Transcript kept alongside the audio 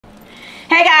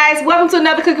Hey guys, welcome to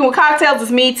another Cooking with Cocktails.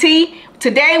 It's me, T.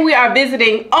 Today we are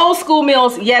visiting old school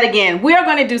meals yet again. We are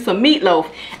going to do some meatloaf.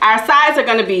 Our sides are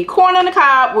going to be corn on the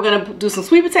cob. We're going to do some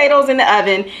sweet potatoes in the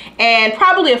oven and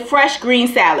probably a fresh green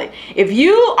salad. If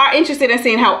you are interested in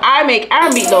seeing how I make our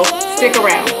meatloaf, stick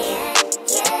around.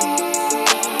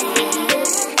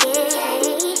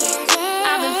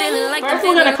 First,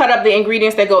 we're going to cut up the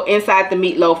ingredients that go inside the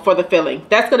meatloaf for the filling.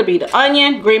 That's going to be the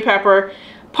onion, green pepper,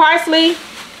 parsley,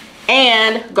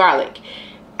 and garlic.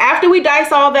 After we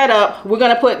dice all that up, we're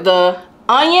going to put the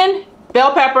onion,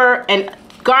 bell pepper, and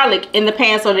garlic in the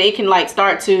pan so that it can like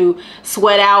start to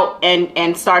sweat out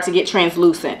and start to get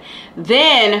translucent.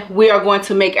 Then we are going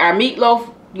to make our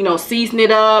meatloaf, you know, season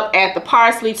it up, add the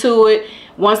parsley to it.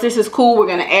 Once this is cool, we're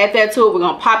going to add that to it. We're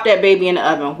going to pop that baby in the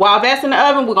oven. While that's in the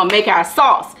oven, we're going to make our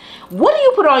sauce. What do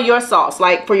you put on your sauce,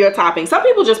 like for your topping? Some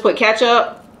people just put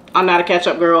ketchup. I'm not a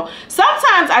ketchup girl.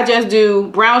 Sometimes I just do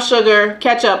brown sugar,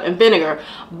 ketchup, and vinegar.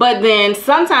 But then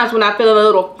sometimes when I feel a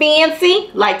little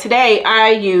fancy, like today,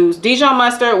 I use Dijon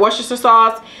mustard, Worcestershire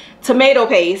sauce, tomato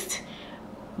paste,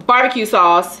 barbecue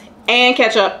sauce, and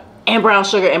ketchup, and brown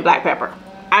sugar, and black pepper.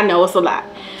 I know it's a lot.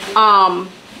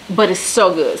 But it's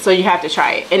so good, so you have to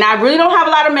try it. And I really don't have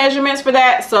a lot of measurements for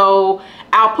that, so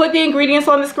I'll put the ingredients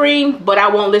on the screen, but I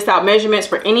won't list out measurements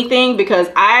for anything because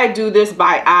I do this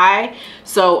by eye.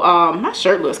 So my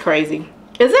shirt looks crazy.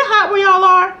 Is it hot where y'all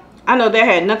are? I know that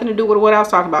had nothing to do with what I was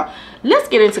talking about. Let's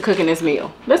get into cooking this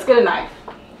meal. Let's get a knife.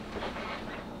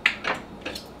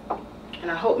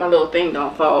 And I hope my little thing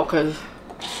don't fall because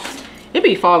it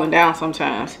be falling down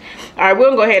sometimes. All right, we're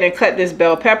gonna go ahead and cut this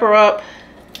bell pepper up.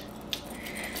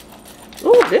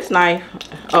 Ooh, this knife.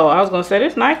 Oh, I was gonna say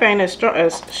this knife ain't as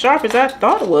sharp as I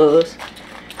thought it was.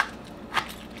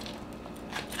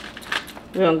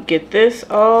 We're gonna get this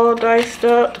all diced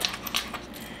up,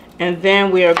 and then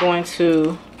we are going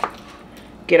to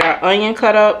get our onion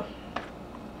cut up.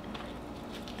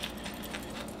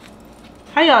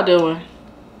 How y'all doing?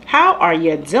 How are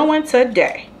you doing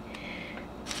today?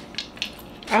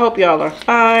 I hope y'all are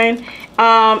fine.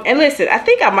 And listen, I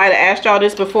think I might have asked y'all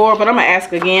this before, but I'm gonna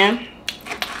ask again.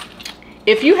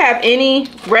 If you have any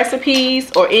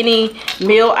recipes or any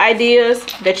meal ideas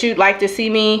that you'd like to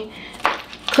see me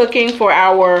cooking for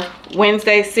our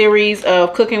Wednesday series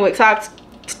of Cooking with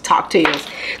Cocktails,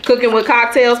 Cooking with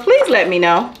Cocktails, please let me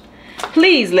know.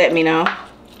 Please let me know.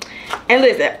 And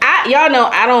listen, y'all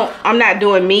know I'm not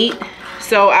doing meat,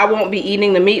 so I won't be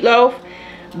eating the meatloaf.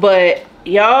 But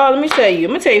y'all, let me tell you,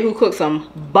 I'm gonna tell you who cooks some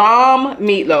bomb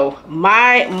meatloaf.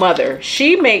 My mother.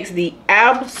 She makes the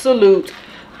absolute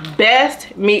best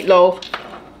meatloaf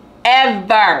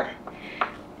ever.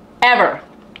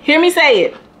 Hear me say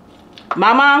it.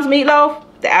 My mom's meatloaf,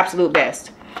 the absolute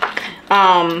best.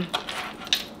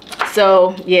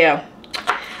 So yeah.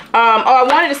 Oh, I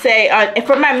wanted to say,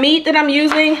 for my meat that I'm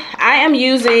using, I am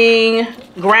using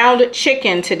ground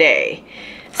chicken today.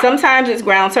 Sometimes it's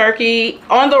ground turkey.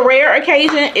 On the rare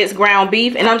occasion, it's ground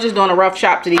beef, and I'm just doing a rough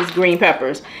chop to these green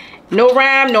peppers. No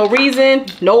rhyme, no reason,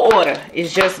 no order.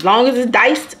 It's just as long as it's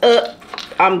diced up,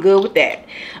 I'm good with that.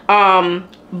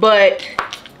 But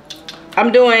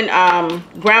I'm doing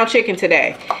ground chicken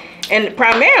today. And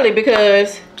primarily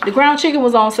because the ground chicken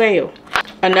was on sale.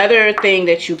 Another thing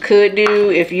that you could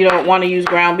do if you don't want to use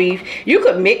ground beef, you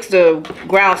could mix the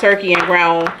ground turkey and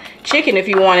ground chicken if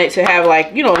you wanted to have,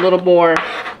 like, you know, a little more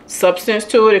substance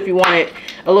to it, if you want it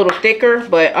a little thicker.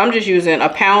 But I'm just using a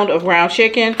pound of ground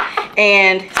chicken,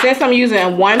 and since I'm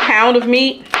using 1 pound of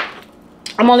meat,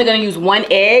 I'm only going to use 1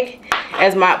 egg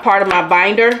as my part of my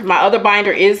binder. My other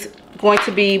binder is going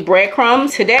to be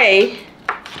breadcrumbs. Today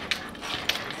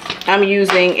I'm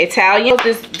using Italian.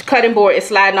 This cutting board is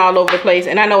sliding all over the place,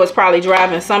 and I know it's probably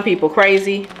driving some people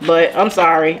crazy, but I'm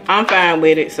sorry, I'm fine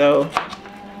with it. So,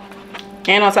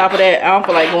 and on top of that, I don't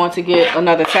feel like going to get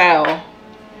another towel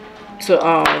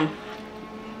to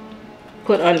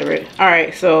put under it. All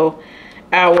right, so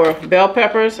our bell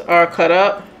peppers are cut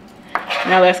up.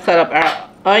 Now let's cut up our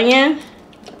onion.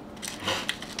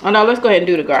 Oh no, let's go ahead and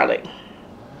do the garlic.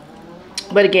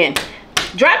 But again,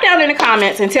 drop down in the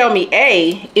comments and tell me,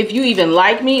 A, if you even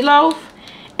like meatloaf,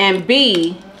 and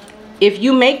B, if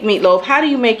you make meatloaf, how do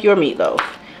you make your meatloaf?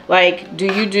 Like, do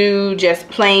you do just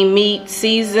plain meat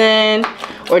seasoned,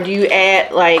 or do you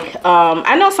add like,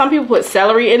 I know some people put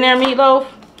celery in their meatloaf.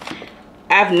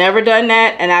 I've never done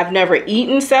that, and I've never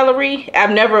eaten celery.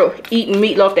 I've never eaten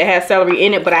meatloaf that has celery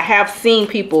in it, but I have seen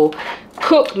people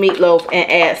cook meatloaf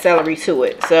and add celery to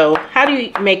it. So how do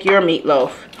you make your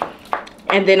meatloaf?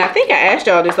 And then I think I asked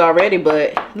y'all this already,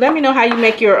 but let me know how you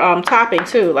make your topping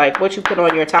too, like what you put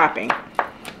on your topping.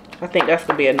 I think that's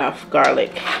gonna be enough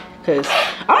garlic. because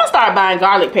I'm gonna start buying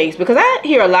garlic paste, because I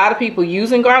hear a lot of people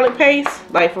using garlic paste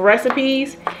like for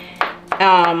recipes.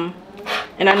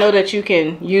 And I know that you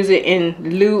can use it in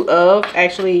lieu of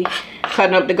actually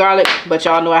cutting up the garlic, but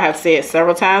y'all know I have said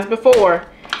several times before,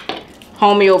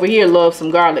 homie over here loves some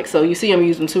garlic. So you see I'm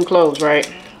using 2 cloves,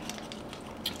 right?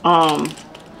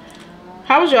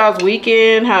 How was y'all's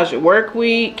weekend? How's your work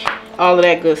week? All of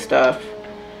that good stuff.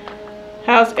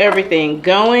 How's everything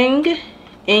going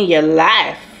in your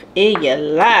life?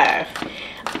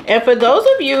 And for those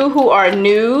of you who are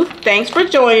new, thanks for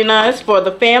joining us. For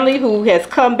the family who has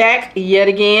come back yet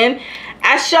again,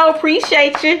 I sure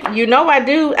appreciate you. You know I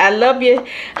do. I love you,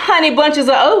 honey bunches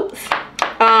of oats.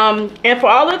 And for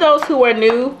all of those who are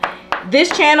new,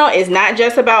 this channel is not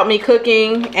just about me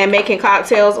cooking and making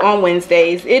cocktails on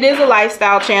Wednesdays. It is a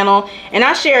lifestyle channel, and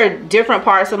I share different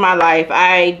parts of my life.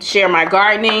 I share my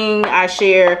gardening. I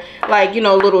share, like, you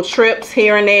know, little trips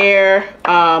here and there.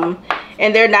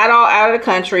 And they're not all out of the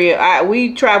country.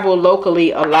 We travel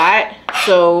locally a lot,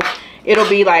 so it'll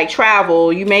be like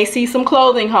travel. You may see some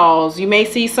clothing hauls. You may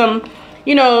see some,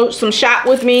 you know, some shop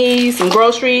with me, some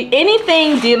grocery,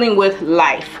 anything dealing with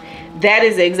life. That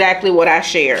is exactly what I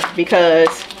share,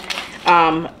 because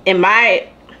in my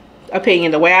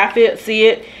opinion, the way I see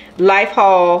it,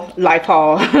 lifestyle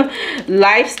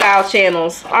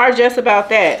channels are just about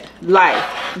that.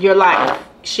 Your life,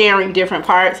 sharing different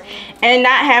parts and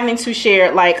not having to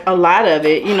share like a lot of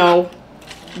it, you know,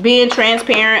 being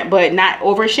transparent but not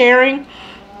oversharing.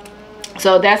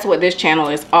 So that's what this channel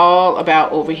is all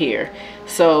about over here.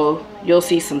 So you'll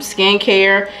see some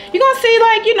skincare. You're gonna see,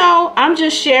 like, you know, I'm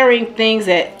just sharing things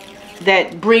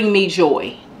that bring me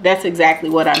joy. That's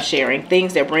exactly what I'm sharing,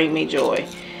 things that bring me joy.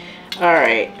 All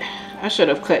right, I should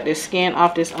have cut this skin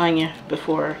off this onion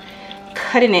before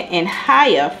cutting it in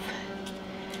half,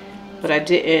 but I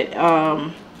didn't.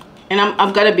 And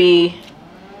I'm gonna be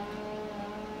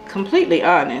completely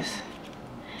honest,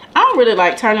 I don't really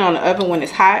like turning on the oven when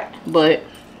it's hot, but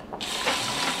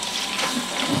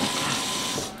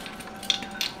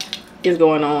it's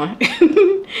going on.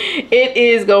 It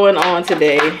is going on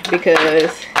today,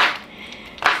 because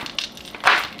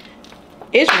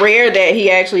it's rare that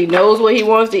he actually knows what he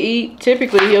wants to eat.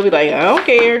 Typically he'll be like, I don't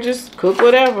care, just cook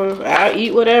whatever, I'll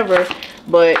eat whatever.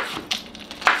 But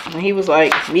when he was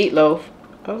like, meatloaf,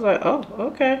 I was like, oh,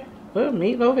 okay, well,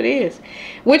 meatloaf it is.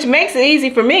 Which makes it easy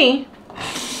for me,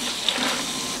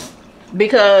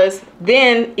 because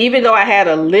then, even though I had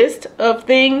a list of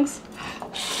things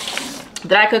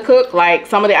that I could cook, like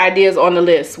some of the ideas on the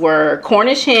list were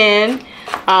Cornish hen,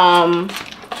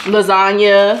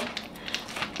 lasagna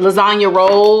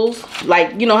rolls,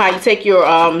 like, you know how you take your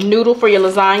noodle for your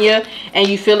lasagna and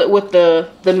you fill it with the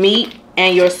meat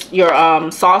and your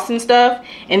sauce and stuff,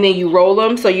 and then you roll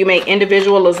them, so you make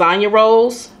individual lasagna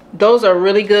rolls. Those are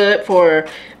really good for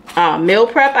meal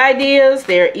prep ideas.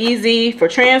 They're easy for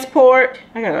transport.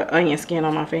 I got an onion skin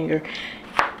on my finger.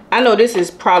 I know this is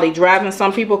probably driving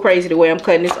some people crazy the way I'm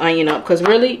cutting this onion up, because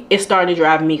really it's starting to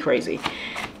drive me crazy.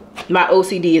 My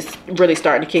OCD is really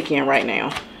starting to kick in right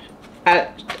now.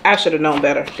 I should have known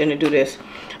better than to do this.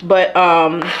 But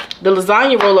the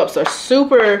lasagna roll-ups are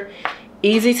super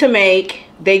easy to make.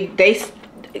 They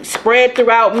spread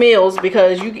throughout meals,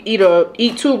 because you can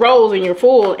eat 2 rolls and you're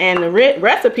full. And the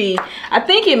recipe, I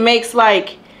think it makes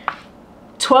like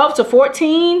 12 to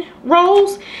 14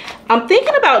 rolls. I'm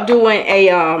thinking about doing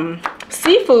a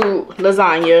seafood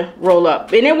lasagna roll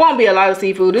up, and it won't be a lot of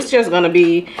seafood. It's just gonna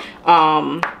be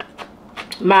my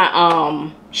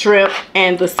shrimp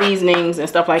and the seasonings and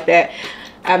stuff like that.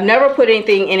 I've never put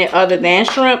anything in it other than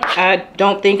shrimp. I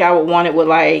don't think I would want it with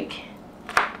like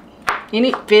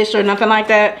any fish or nothing like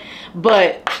that.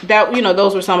 But that, you know,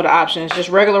 those were some of the options. Just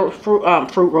regular fruit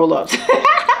roll-ups.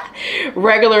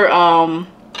 Regular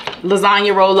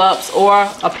lasagna roll-ups, or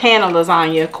a pan of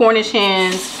lasagna, Cornish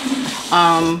hens.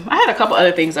 I had a couple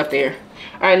other things up there.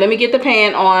 All right, let me get the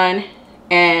pan on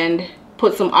and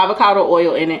put some avocado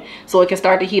oil in it so it can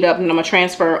start to heat up, and I'm gonna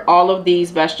transfer all of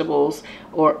these vegetables,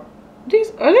 or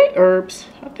these, are they herbs?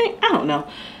 I don't know.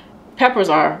 Peppers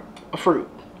are a fruit,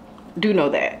 do know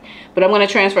that. But I'm gonna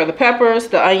transfer the peppers,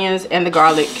 the onions, and the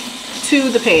garlic to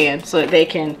the pan so that they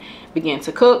can begin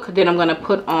to cook. Then I'm gonna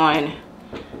put on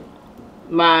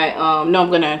my I'm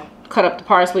gonna cut up the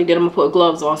parsley. Then I'm gonna put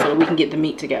gloves on so that we can get the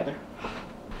meat together.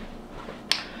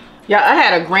 Yeah, I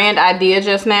had a grand idea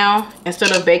just now.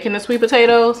 Instead of baking the sweet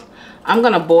potatoes, I'm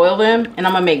gonna boil them, and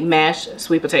I'm gonna make mashed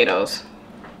sweet potatoes.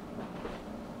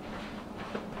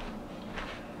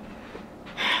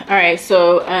 All right,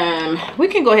 so we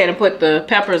can go ahead and put the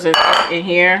peppers in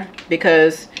here,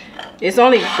 because it's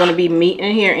only gonna be meat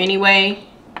in here anyway.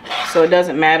 so it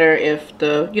doesn't matter if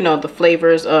the, you know, the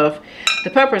flavors of the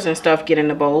peppers and stuff get in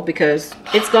the bowl, because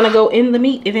it's gonna go in the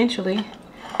meat eventually.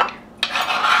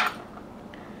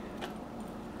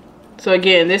 So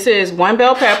again, this is 1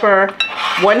 bell pepper,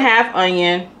 1/2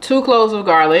 onion, 2 cloves of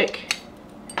garlic,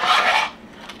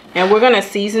 and we're gonna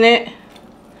season it.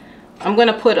 I'm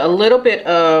gonna put a little bit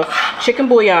of chicken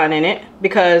bouillon in it,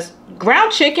 because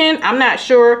ground chicken, I'm not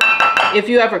sure if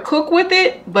you ever cook with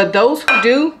it, but those who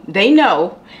do, they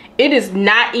know it is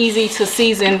not easy to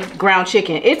season ground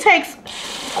chicken. It takes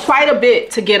quite a bit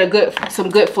to get some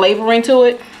good flavoring to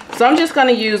it. So I'm just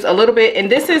gonna use a little bit, and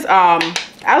this is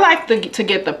I like to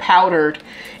get the powdered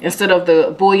instead of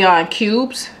the bouillon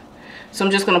cubes. So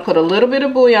I'm just gonna put a little bit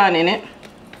of bouillon in it,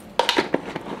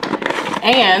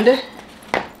 and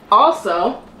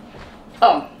also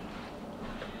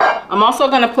I'm also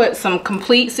gonna put some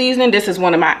complete seasoning. This is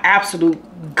one of my absolute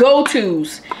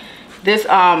go-tos. This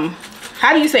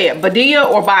how do you say it? Badia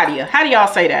or Badia? How do y'all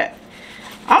say that?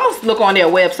 I'm gonna look on their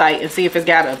website and see if it's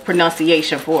got a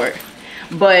pronunciation for it.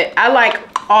 But I like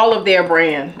all of their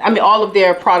all of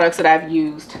their products that I've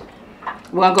used.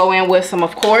 We're gonna go in with some,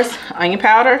 of course, onion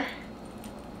powder.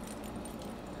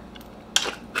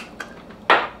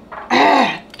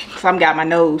 Some got my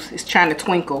nose, it's trying to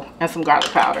twinkle, and some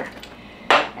garlic powder.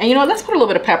 And you know, let's put a little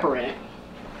bit of pepper in it.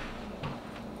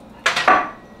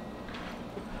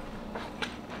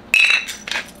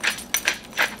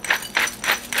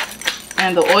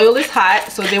 And the oil is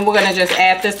hot, so then we're gonna just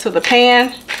add this to the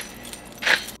pan.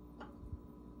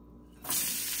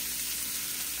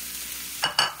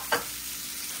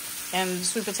 And the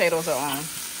sweet potatoes are on.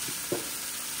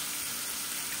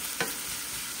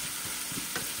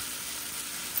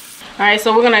 All right,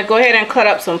 so we're gonna go ahead and cut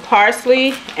up some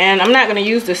parsley, and I'm not gonna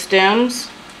use the stems.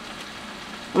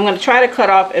 I'm gonna try to cut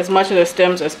off as much of the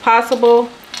stems as possible.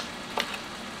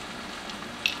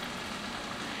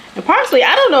 And parsley,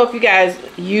 I don't know if you guys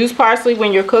use parsley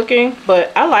when you're cooking,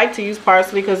 but I like to use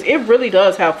parsley because it really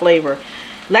does have flavor.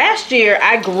 Last year,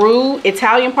 I grew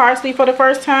Italian parsley for the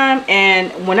first time,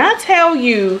 and when I tell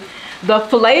you the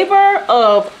flavor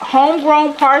of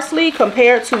homegrown parsley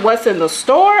compared to what's in the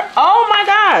store, oh my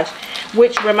gosh.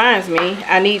 Which reminds me,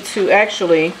 I need to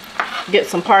actually get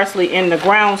some parsley in the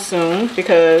ground soon,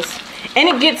 because, and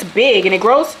it gets big and it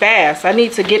grows fast. I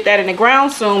need to get that in the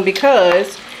ground soon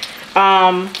because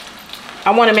I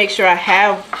want to make sure I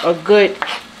have a good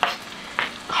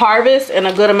harvest and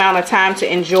a good amount of time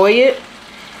to enjoy it.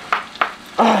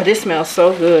 Oh, this smells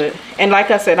so good. And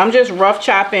like I said, I'm just rough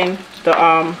chopping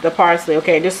the parsley.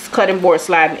 Okay, this cutting board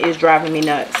sliding is driving me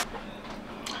nuts.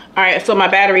 All right, so my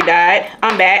battery died.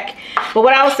 I'm back. But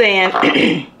what I was saying,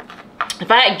 if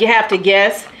I have to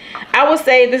guess, I would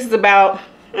say this is about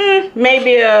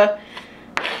maybe a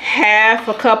half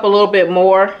a cup, a little bit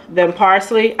more than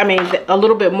parsley. I mean, a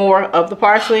little bit more of the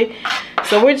parsley.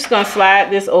 So we're just gonna slide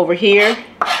this over here.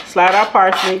 Slide our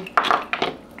parsley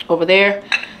over there.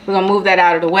 We're gonna move that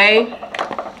out of the way.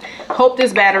 Hope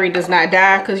this battery does not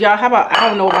die, because y'all, how about, I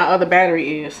don't know what my other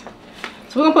battery is.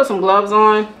 So we're gonna put some gloves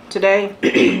on today,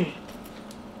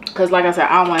 because like I said,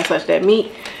 I don't want to touch that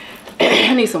meat.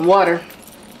 I need some water.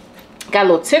 Got a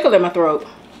little tickle in my throat,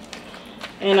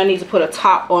 and I need to put a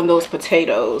top on those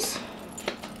potatoes.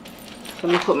 So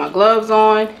let me put my gloves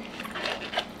on.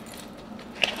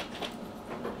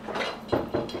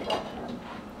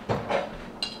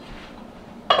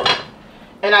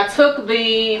 And I took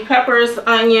the peppers,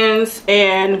 onions,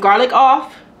 and garlic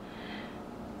off.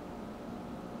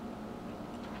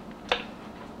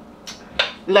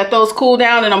 Let those cool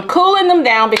down, and I'm cooling them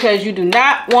down because you do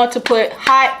not want to put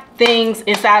hot things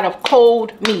inside of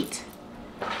cold meat.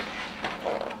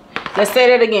 Let's say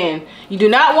that again. You do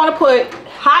not want to put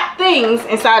hot things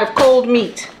inside of cold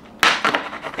meat.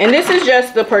 And this is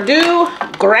just the Purdue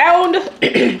ground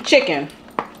chicken.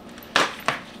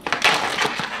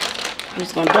 I'm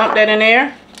just gonna dump that in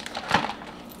there.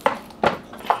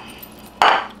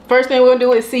 First thing we're gonna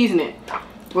do is season it.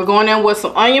 We're going in with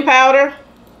some onion powder.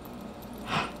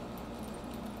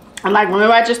 And like,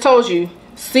 remember I just told you,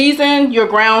 season your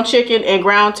ground chicken and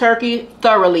ground turkey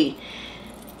thoroughly.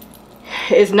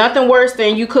 It's nothing worse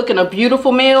than you cooking a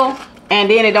beautiful meal and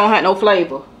then it don't have no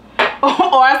flavor. Or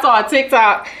I saw a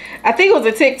TikTok, I think it was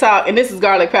a TikTok, and this is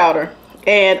garlic powder.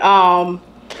 And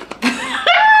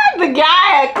the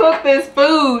guy had cooked this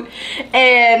food,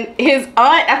 and his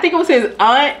aunt, I think it was his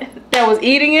aunt that was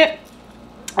eating it,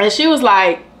 and she was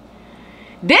like,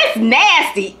 "This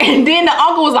nasty." And then the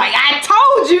uncle was like, "I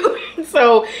told you."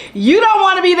 So you don't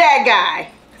want to be that guy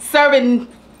serving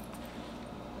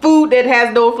food that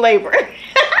has no flavor.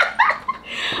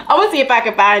 I'm gonna see if I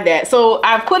can find that. So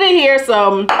I put in here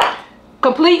some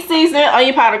complete seasoning,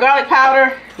 onion powder, garlic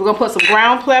powder. We're gonna put some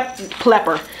ground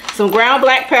some ground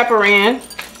black pepper in.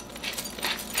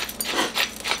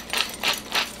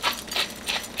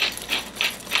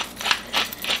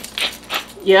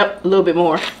 Yep, a little bit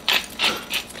more.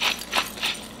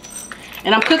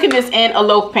 And I'm cooking this in a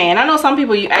loaf pan. I know some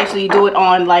people you actually do it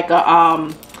on like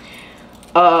a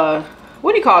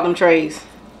what do you call them trays?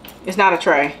 It's not a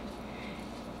tray.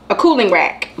 A cooling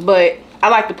rack, but I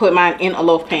like to put mine in a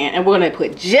loaf pan. And we're gonna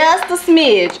put just a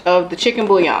smidge of the chicken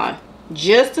bouillon.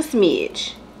 Just a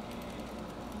smidge.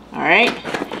 All right.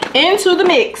 Into the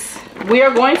mix, we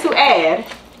are going to add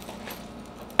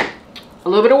a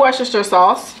little bit of Worcestershire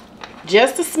sauce.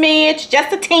 Just a smidge,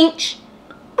 just a tinge.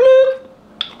 Bloop.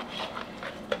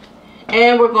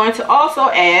 And we're going to also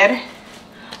add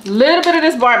a little bit of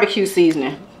this barbecue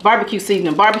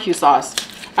sauce.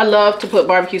 I love to put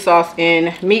barbecue sauce in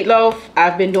meatloaf.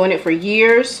 I've been doing it for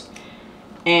years.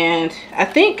 And I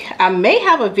think I may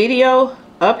have a video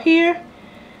up here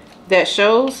that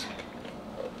shows.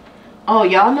 Oh,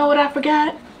 y'all know what I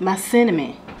forgot? My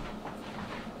cinnamon.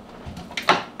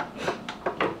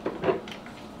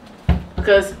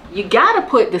 Because you gotta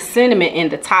put the cinnamon in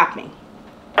the topping.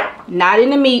 Not in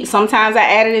the meat. Sometimes I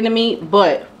add it in the meat,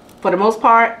 but for the most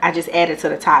part, I just add it to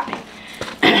the topping.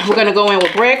 We're gonna go in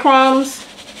with breadcrumbs.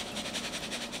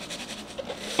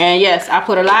 And yes, I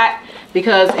put a lot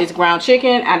because it's ground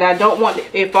chicken and I don't want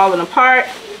it falling apart.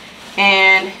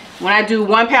 And when I do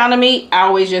 1 pound of meat, I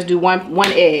always just do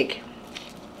one egg.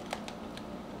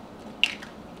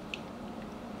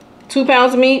 2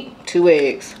 pounds of meat, 2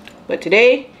 eggs. But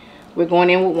today, we're going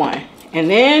in with 1. And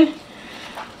then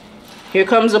here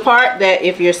comes the part that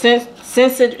if you're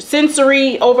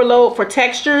sensory overload for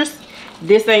textures,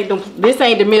 this ain't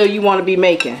the meal you want to be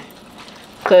making.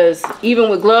 Because even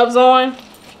with gloves on,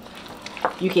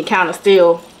 you can kind of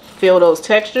still feel those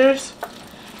textures.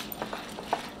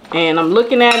 And I'm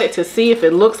looking at it to see if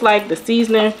it looks like the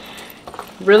seasoning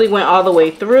really went all the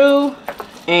way through.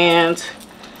 And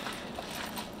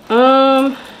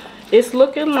it's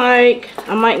looking like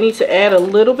I might need to add a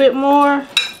little bit more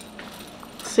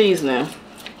seasoning.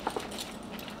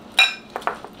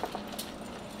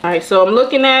 Alright, so I'm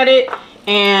looking at it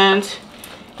and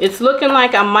it's looking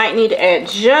like I might need to add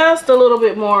just a little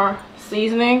bit more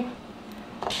seasoning.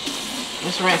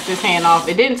 Let's rinse this hand off.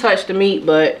 It didn't touch the meat,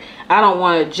 but I don't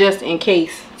want to just in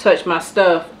case touch my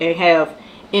stuff and have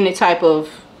any type of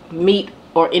meat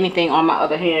or anything on my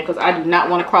other hand, because I do not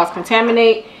want to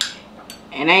cross-contaminate.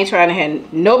 And I ain't trying to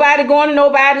have nobody going to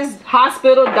nobody's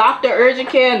hospital, doctor, urgent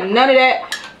care, none of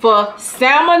that for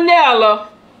salmonella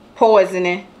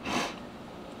poisoning.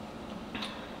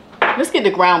 Let's get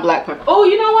the ground black pepper. Oh,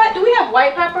 you know what? Do we have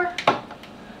white pepper?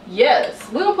 Yes.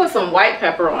 We're going to put some white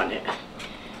pepper on it.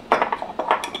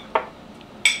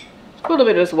 Let's put a little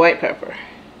bit of this white pepper.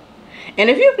 And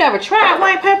if you've never tried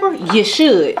white pepper, you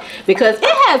should. Because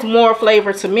it has more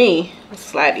flavor to me. Let's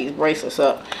slide these bracelets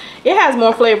up. It has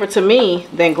more flavor to me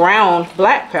than ground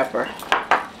black pepper.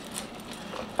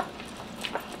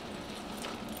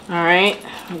 Alright,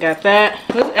 I got that.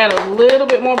 Let's add a little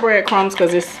bit more breadcrumbs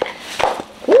because it's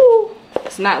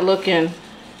not looking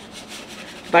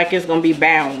like it's gonna be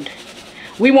bound.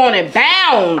 We want it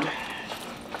bound.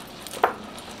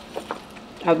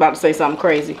 I was about to say something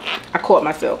crazy. I caught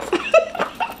myself.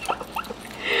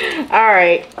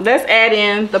 Alright, let's add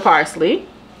in the parsley.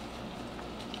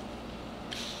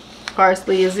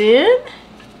 Parsley is in.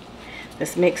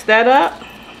 Let's mix that up.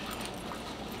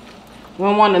 We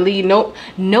don't want to leave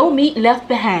no meat left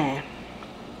behind.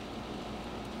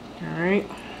 Alright.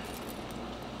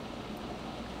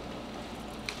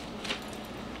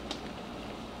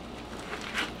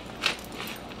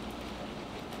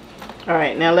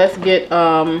 Alright, now let's get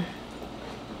our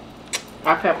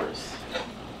peppers.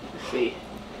 Let's see.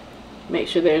 Make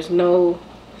sure there's no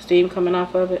steam coming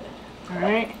off of it.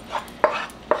 Alright.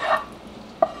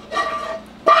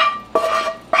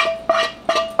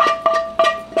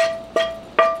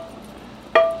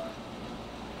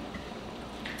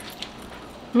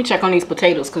 Let me check on these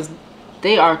potatoes because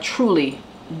they are truly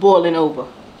boiling over.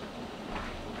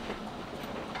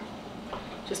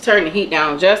 Just turn the heat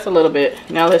down just a little bit.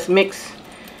 Now let's mix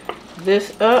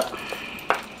this up.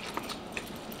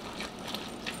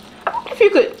 If you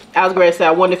could, I was going to say,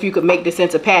 I wonder if you could make this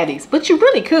into patties, but you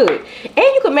really could. And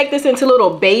you could make this into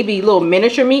little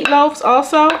miniature meatloaves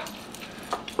also.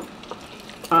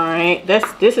 Alright,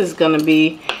 this is going to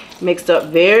be mixed up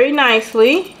very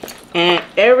nicely. And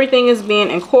everything is being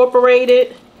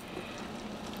incorporated.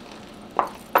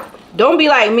 Don't be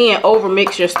like me and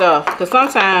overmix your stuff, because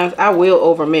sometimes I will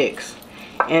overmix.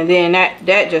 And then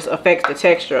that just affects the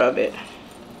texture of it.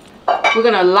 We're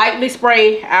gonna lightly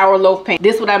spray our loaf pan.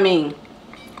 This is what I mean.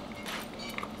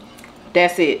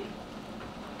 That's it.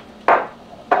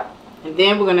 And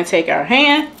then we're gonna take our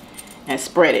hand and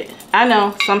spread it. I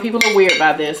know some people are weird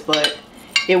by this, but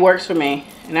it works for me.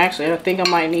 And actually, I think I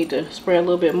might need to spray a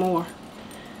little bit more.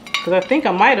 Because I think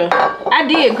I might have. I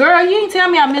did. Girl, you didn't tell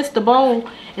me I missed the bowl.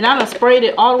 And I done sprayed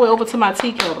it all the way over to my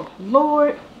tea kettle.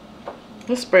 Lord.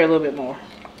 Let's spray a little bit more.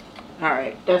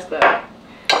 Alright, that's better.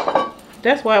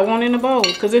 That's why I want it in the bowl.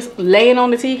 Because it's laying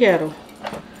on the tea kettle.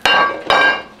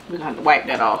 We're going to have to wipe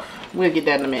that off. We'll get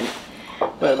that in a minute.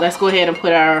 But let's go ahead and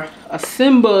put our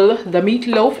assemble the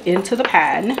meatloaf into the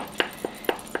pan.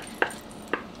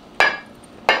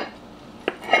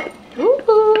 Ooh.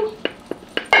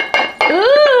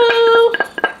 Ooh.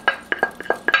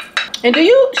 And do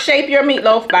you shape your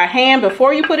meatloaf by hand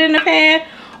before you put it in the pan?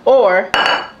 Or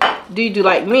do you do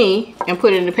like me and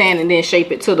put it in the pan and then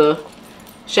shape it to the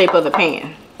shape of the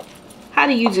pan? How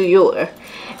do you do your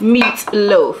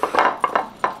meatloaf?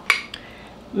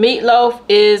 Meatloaf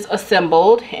is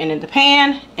assembled and in the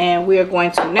pan, and we are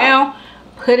going to now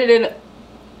put it in.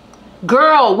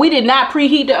 Girl, we did not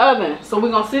preheat the oven, so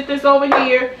we're gonna sit this over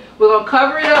here. We're gonna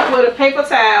cover it up with a paper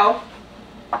towel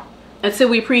until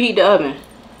we preheat the oven.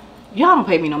 Y'all don't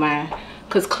pay me no mind,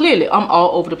 because clearly I'm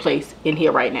all over the place in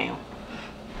here right now.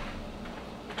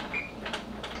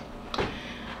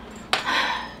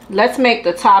 Let's make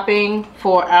the topping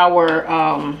for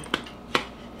our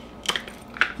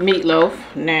meatloaf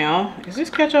now. Is this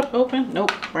ketchup open?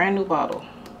 Nope, brand new bottle.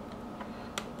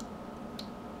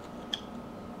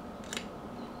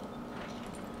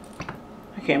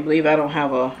 I can't believe I don't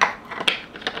have a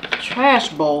trash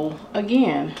bowl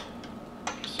again.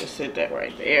 Let's just sit that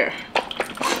right there.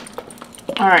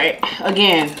 All right,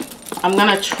 again, I'm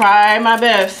gonna try my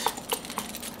best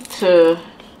to,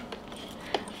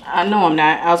 I know I'm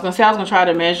not, I was gonna say I was gonna try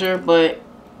to measure, but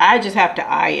I just have to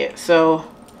eye it. So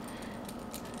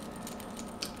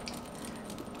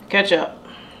ketchup.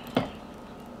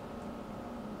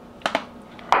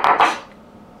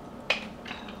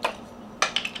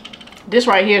 This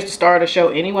right here is the star of the show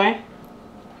anyway.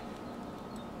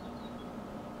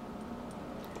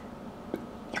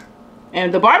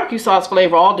 And the barbecue sauce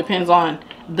flavor all depends on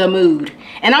the mood.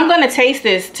 And I'm going to taste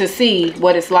this to see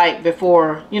what it's like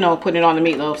before, you know, putting it on the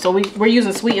meatloaf. So we're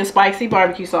using sweet and spicy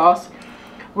barbecue sauce.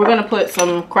 We're going to put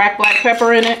some cracked black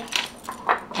pepper in it.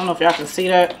 I don't know if y'all can see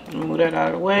that. Let me move that out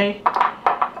of the way.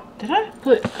 Did I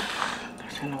put...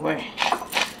 That's in the way.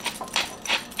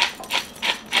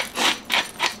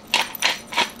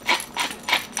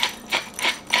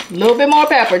 A little bit more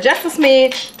pepper, just a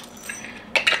smidge.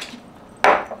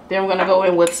 Then we're going to go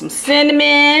in with some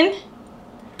cinnamon.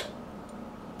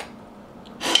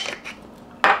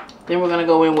 Then we're going to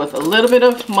go in with a little bit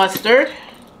of mustard.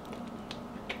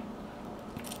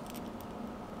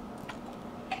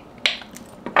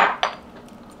 A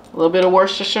little bit of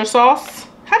Worcestershire sauce.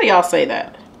 How do y'all say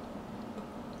that?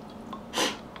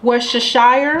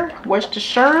 Worcestershire.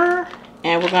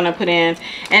 And we're going to put in,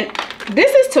 and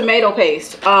this is tomato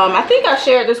paste. I think I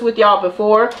shared this with y'all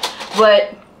before,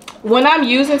 but when I'm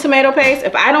using tomato paste,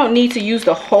 if I don't need to use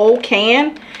the whole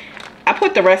can, I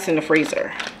put the rest in the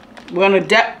freezer. We're gonna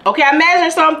okay, I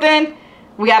measured something.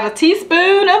 We got a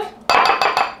teaspoon of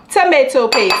tomato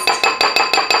paste.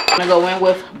 I'm gonna go in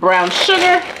with brown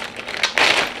sugar.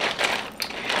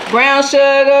 Brown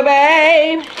sugar,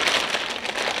 babe.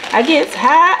 I get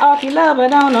high off your love, I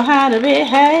don't know how to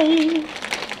behave.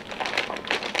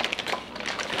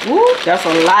 Woo, that's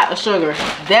a lot of sugar.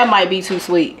 That might be too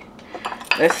sweet.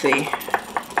 Let's see.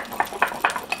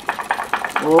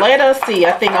 Let us see.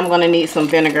 I think I'm going to need some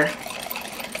vinegar.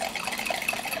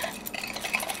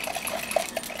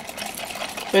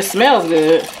 It smells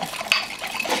good.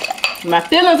 My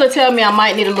feelings will tell me I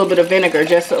might need a little bit of vinegar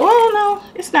just so, oh no,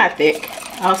 it's not thick.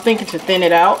 I was thinking to thin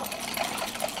it out.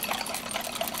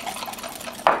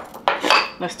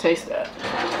 Let's taste that.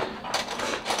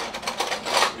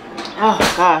 Oh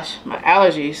gosh, my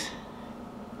allergies.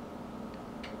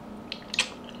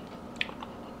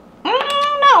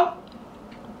 No.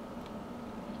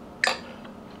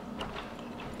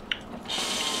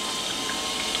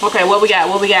 Okay, what we got?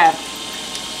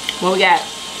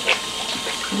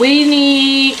 We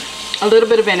need a little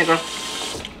bit of vinegar.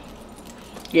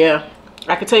 Yeah,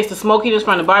 I can taste the smokiness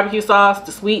from the barbecue sauce,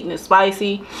 the sweet and the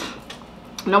spicy.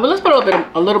 No, but let's put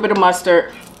a little bit of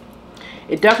mustard.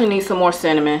 It definitely needs some more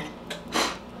cinnamon.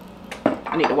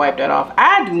 I need to wipe that off.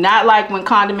 I do not like when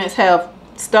condiments have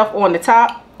stuff on the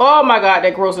top. Oh my God,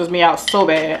 that grosses me out so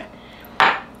bad.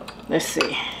 Let's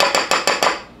see.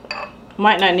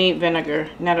 Might not need vinegar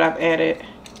now that I've added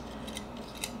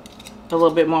a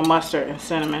little bit more mustard and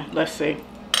cinnamon. Let's see.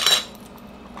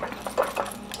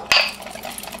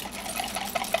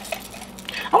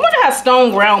 I wonder how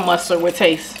stone ground mustard would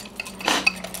taste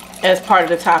as part of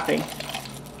the topping.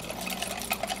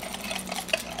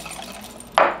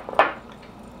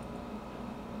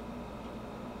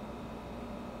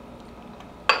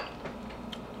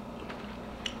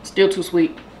 Still too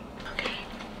sweet. Okay.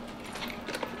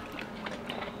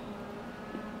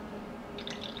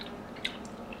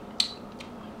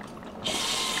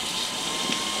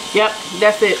 Yep,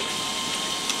 that's it.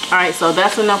 All right, so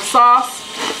that's enough sauce.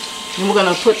 And we're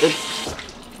gonna put the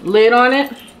lid on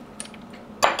it.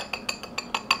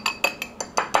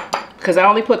 Because I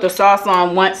only put the sauce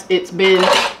on once it's been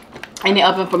in the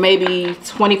oven for maybe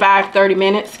 25-30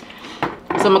 minutes. So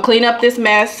I'm gonna clean up this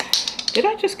mess. Did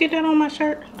I just get that on my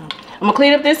shirt? No. I'm gonna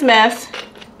clean up this mess,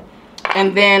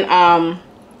 and then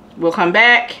we'll come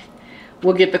back,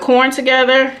 we'll get the corn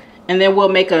together, and then we'll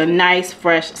make a nice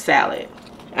fresh salad.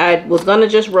 I was gonna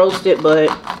just roast it, but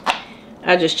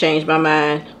I just changed my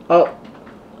mind. Oh,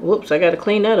 whoops, I gotta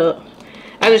clean that up.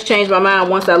 I just changed my mind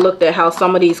once I looked at how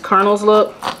some of these kernels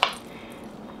look.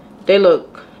 They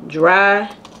look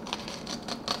dry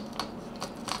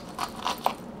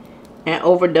and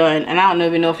overdone, and I don't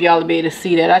even know if y'all will be able to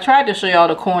see that. I tried to show y'all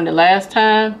the corn the last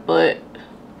time, but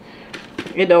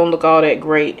it don't look all that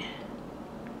great.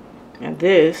 And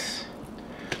this,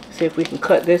 see if we can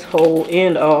cut this whole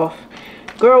end off.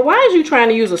 Girl, why is you trying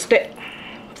to use a steak?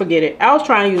 Forget it. I was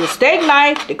trying to use a steak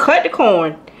knife to cut the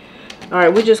corn. All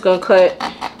right, we're just gonna cut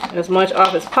as much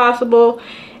off as possible.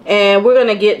 And we're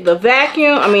gonna get the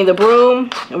the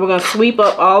broom, and we're gonna sweep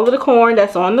up all of the corn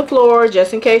that's on the floor,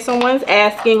 just in case someone's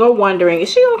asking or wondering, is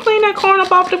she gonna clean that corn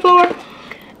up off the floor?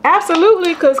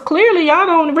 Absolutely, because clearly y'all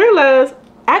don't realize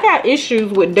I got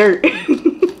issues with dirt.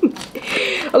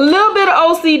 A little bit of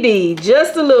OCD,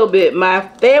 just a little bit. My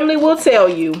family will tell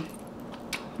you.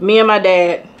 Me and my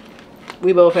dad,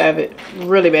 we both have it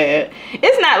really bad.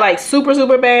 It's not like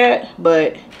super bad,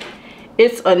 but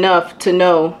it's enough to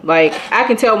know, like, I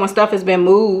can tell when stuff has been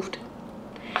moved.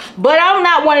 But I'm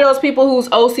not one of those people who's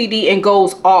OCD and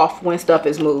goes off when stuff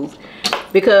is moved,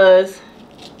 because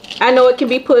I know it can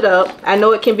be put up, I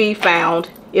know it can be found.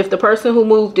 If the person who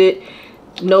moved it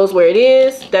knows where it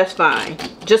is, that's fine.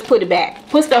 Just put it back,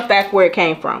 put stuff back where it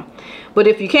came from. But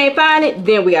if you can't find it,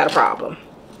 then we got a problem.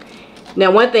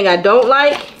 Now, one thing I don't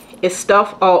like is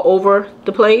stuff all over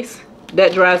the place.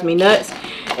 That drives me nuts.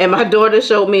 And my daughter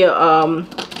showed me a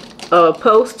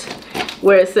post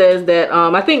where it says that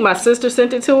I think my sister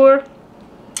sent it to her.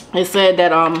 It said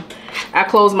that I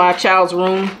closed my child's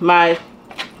room. I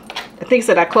think it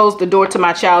said I closed the door to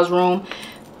my child's room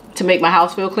to make my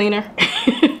house feel cleaner.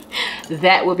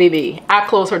 That would be me. I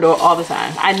close her door all the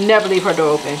time. I never leave her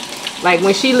door open. Like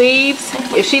when she leaves,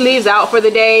 if she leaves out for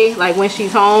the day, like when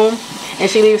she's home and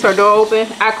she leaves her door open,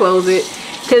 I close it.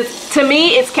 Because to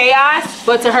me, it's chaos,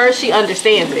 but to her, she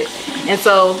understands it. And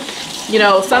so, you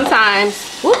know, sometimes,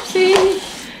 whoopsie,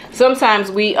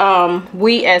 sometimes we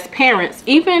as parents,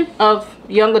 even of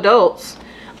young adults,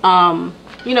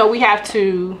 you know, we have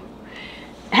to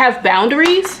have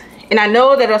boundaries. And I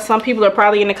know that some people are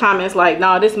probably in the comments like,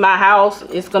 no, this is my house.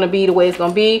 It's going to be the way it's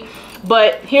going to be.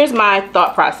 But here's my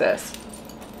thought process.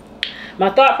 My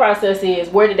thought process is,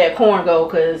 where did that corn go?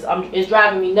 Because it's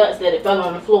driving me nuts that it fell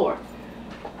on the floor.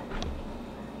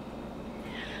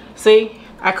 See,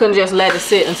 I couldn't just let it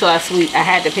sit until I sweep. I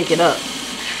had to pick it up.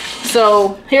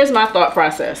 So here's my thought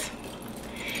process.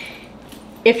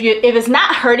 If it's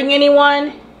not hurting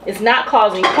anyone, it's not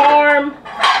causing harm,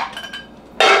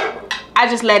 I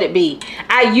just let it be.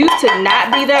 I used to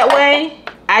not be that way.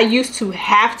 I used to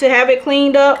have it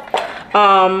cleaned up.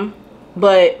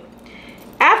 But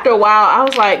after a while, I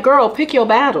was like, girl, pick your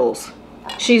battles.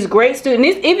 She's a great student.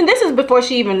 This is before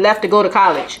she even left to go to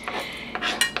college.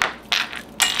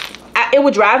 It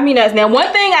would drive me nuts. Now,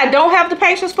 one thing I don't have the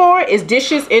patience for is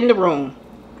dishes in the room.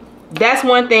 That's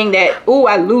one thing that, ooh,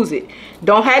 I lose it.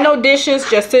 Don't have no dishes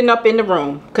just sitting up in the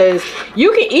room. Because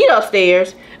you can eat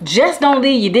upstairs, just don't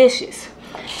leave your dishes.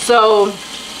 So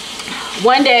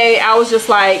one day I was just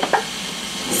like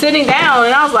sitting down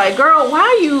and I was like, girl, why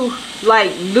are you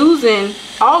like losing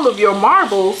all of your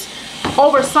marbles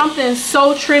over something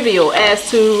so trivial as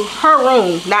to her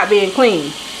room not being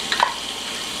clean?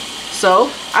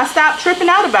 So I stopped tripping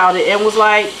out about it and was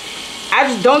like,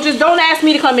 don't ask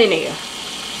me to come in there.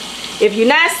 If you're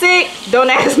not sick, don't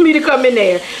ask me to come in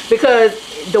there,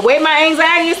 because the way my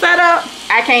anxiety is set up,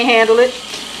 I can't handle it.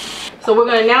 So we're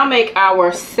gonna now make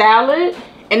our salad.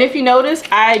 And if you notice,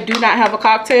 I do not have a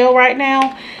cocktail right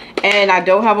now, and I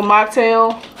don't have a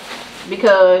mocktail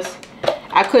because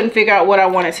I couldn't figure out what I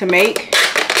wanted to make.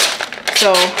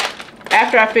 So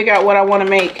after I figure out what I want to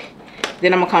make,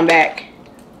 then I'm gonna come back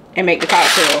and make the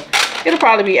cocktail. It'll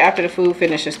probably be after the food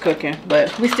finishes cooking,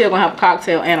 but we still gonna have a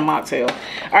cocktail and a mocktail.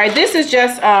 All right, this is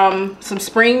just some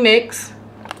spring mix,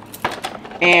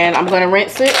 and I'm gonna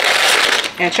rinse it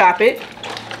and chop it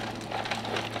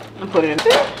and put it in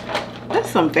there. That's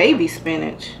some baby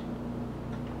spinach.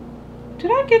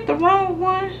 Did I get the wrong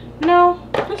one? No,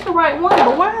 that's the right one,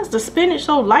 but why is the spinach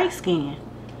so light skinned?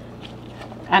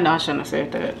 I know I shouldn't have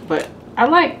said that, but I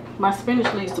like my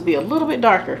spinach leaves to be a little bit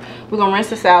darker. We're gonna rinse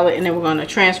the salad and then we're gonna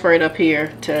transfer it up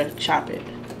here to chop it.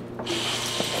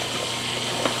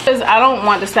 Because I don't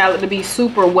want the salad to be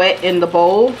super wet in the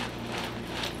bowl.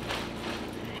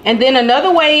 And then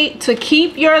another way to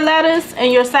keep your lettuce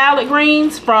and your salad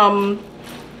greens from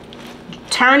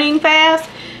turning fast,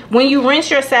 when you rinse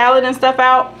your salad and stuff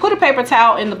out, put a paper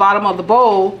towel in the bottom of the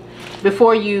bowl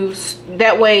before you,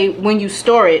 that way when you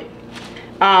store it,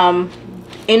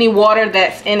 any water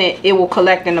that's in it, it will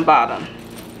collect in the bottom.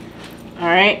 All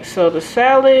right, so the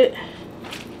salad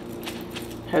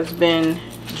has been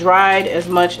dried as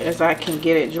much as I can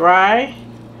get it dry,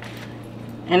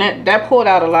 and that pulled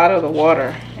out a lot of the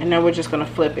water. And then we're just gonna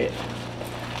flip it.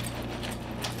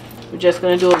 We're just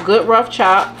gonna do a good rough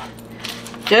chop,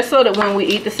 just so that when we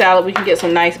eat the salad, we can get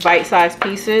some nice bite-sized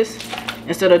pieces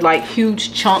instead of like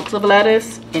huge chunks of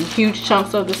lettuce and huge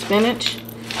chunks of the spinach.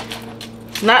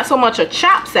 Not so much a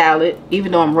chopped salad,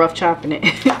 even though I'm rough chopping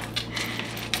it.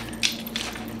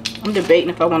 I'm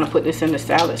debating if I want to put this in the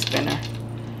salad spinner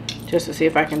just to see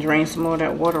if I can drain some more of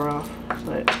that water off,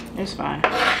 but it's fine.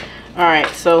 All right,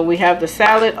 so we have the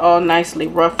salad all nicely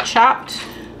rough chopped.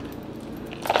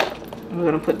 We're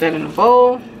gonna put that in a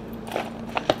bowl.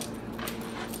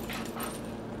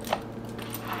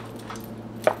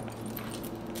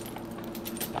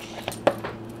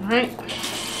 All right.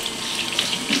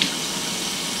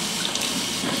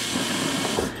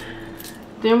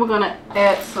 Then we're gonna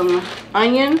add some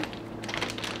onion.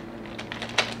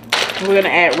 We're gonna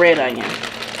add red onion.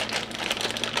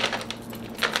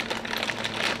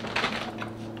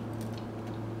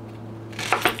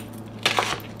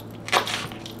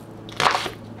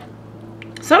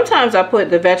 Sometimes I put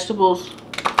the vegetables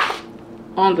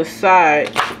on the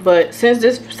side, but since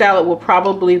this salad will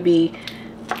probably be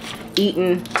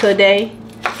eaten today,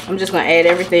 I'm just gonna add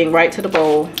everything right to the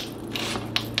bowl.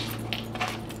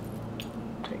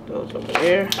 Take those over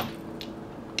there.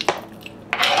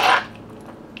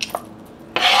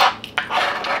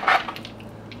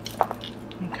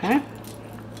 Okay.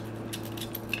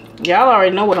 Y'all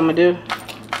already know what I'm gonna do.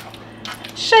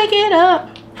 Shake it up.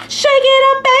 Shake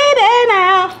it up, baby,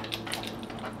 now.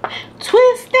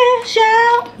 Twist and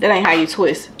shout. That ain't how you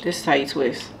twist. This is how you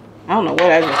twist. I don't know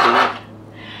what I just did.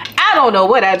 I don't know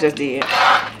what I just did.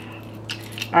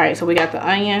 Alright, so we got the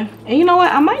onion. And you know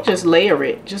what? I might just layer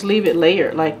it. Just leave it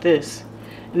layered like this.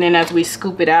 And then as we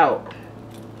scoop it out.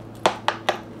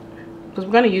 Because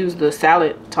we're going to use the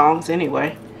salad tongs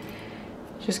anyway.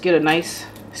 Just get a nice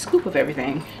scoop of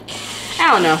everything. I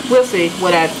don't know. We'll see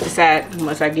what I decide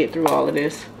once I get through all of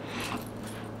this.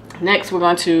 Next, we're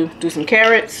going to do some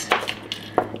carrots.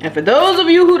 And for those of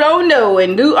you who don't know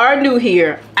and are new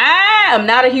here, I am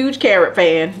not a huge carrot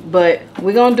fan, but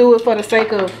we're going to do it for the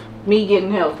sake of me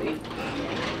getting healthy.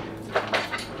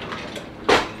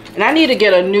 And I need to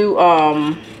get a new,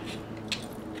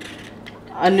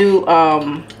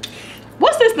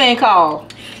 what's this thing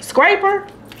called? Scraper?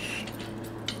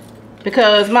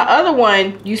 Because my other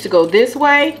one used to go this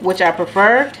way, which I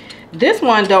prefer. This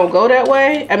one don't go that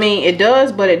way. I mean, it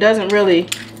does, but it doesn't really,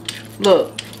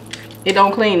 look, it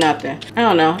don't clean nothing. I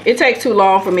don't know. It takes too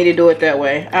long for me to do it that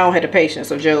way. I don't have the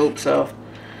patience of Job, so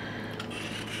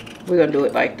we're gonna do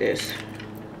it like this.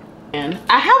 And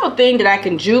I have a thing that I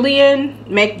can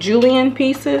make julienne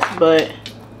pieces, but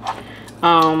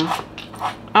I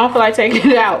don't feel like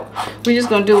taking it out. We're just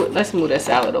gonna do it. Let's move that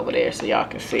salad over there so y'all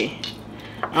can see.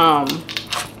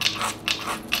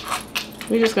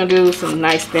 We're just gonna do some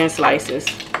nice thin slices.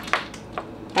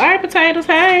 All right, potatoes,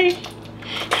 hey.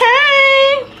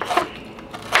 Hey.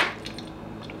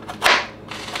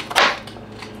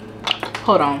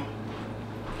 Hold on.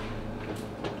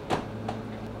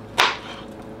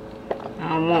 I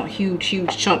don't want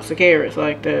huge chunks of carrots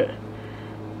like that.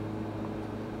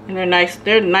 And they're nice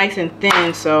and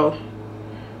thin, so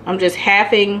I'm just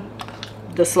halving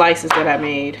the slices that I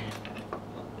made.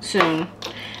 Soon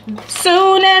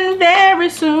and very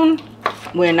soon,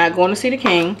 we're not going to see the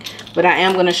king, but I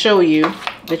am going to show you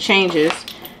the changes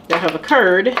that have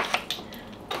occurred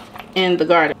in the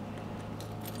garden.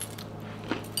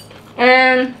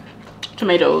 And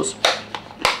tomatoes.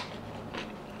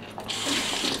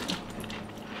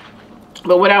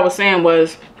 But what I was saying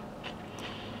was,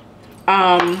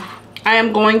 I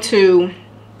am going to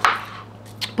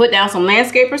put down some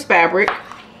landscaper's fabric,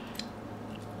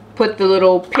 put the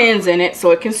little pins in it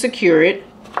so it can secure it.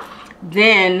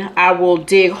 Then I will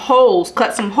dig holes,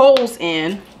 cut some holes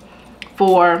in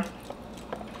for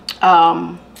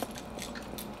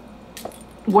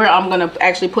where I'm gonna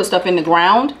actually put stuff in the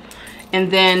ground. And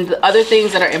then the other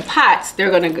things that are in pots, they're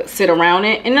gonna sit around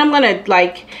it. And I'm gonna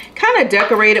like kind of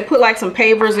decorate it, put like some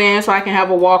pavers in so I can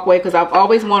have a walkway, because I've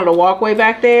always wanted a walkway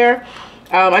back there.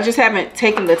 I just haven't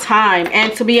taken the time.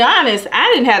 And to be honest,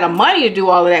 I didn't have the money to do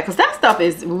all of that, because that stuff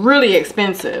is really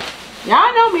expensive.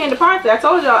 Y'all know me and the parsley. I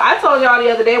told y'all the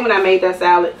other day when I made that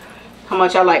salad how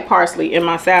much I like parsley in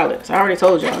my salads. I already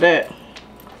told y'all that.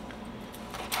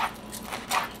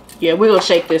 Yeah, we're gonna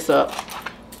shake this up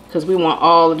because we want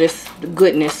all of this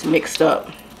goodness mixed up.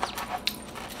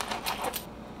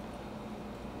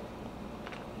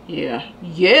 Yeah.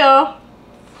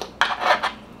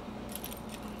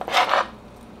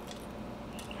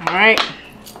 All right.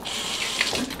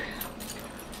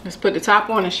 Let's put the top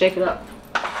on and shake it up.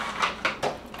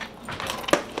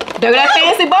 There go that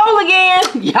fancy bowl again.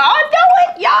 Y'all know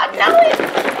it. Y'all know it.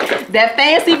 That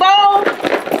fancy bowl.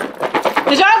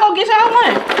 Did y'all go get y'all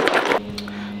one?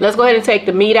 Let's go ahead and take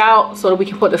the meat out so that we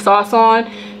can put the sauce on.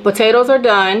 Potatoes are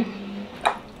done.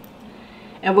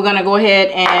 And we're gonna go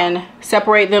ahead and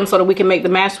separate them so that we can make the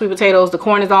mashed sweet potatoes. The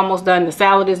corn is almost done. The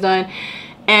salad is done.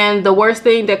 And the worst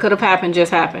thing that could have happened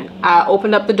just happened. I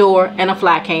opened up the door and a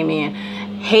fly came in.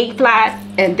 Hate flies,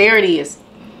 and there it is.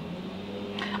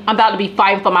 I'm about to be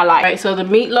fighting for my life. All right, so the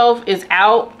meatloaf is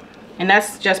out, and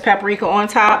that's just paprika on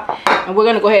top. And we're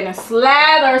gonna go ahead and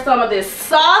slather some of this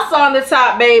sauce on the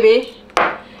top, baby,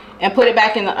 and put it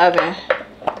back in the oven.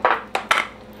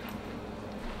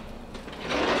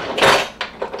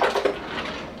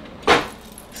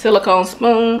 Silicone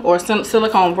spoon or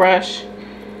silicone brush.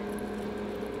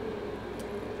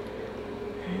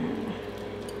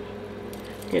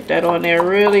 Get that on there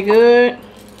really good.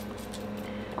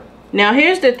 Now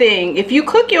here's the thing, if you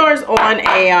cook yours on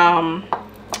a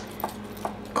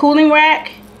cooling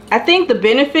rack, I think the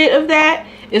benefit of that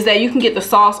is that you can get the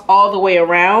sauce all the way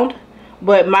around.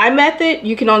 But my method,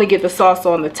 you can only get the sauce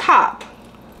on the top.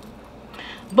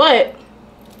 But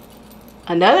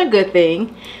another good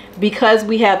thing, because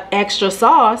we have extra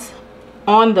sauce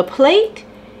on the plate,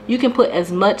 you can put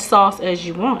as much sauce as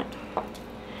you want.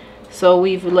 So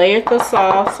we've layered the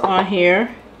sauce on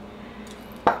here.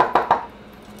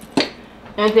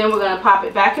 And then we're going to pop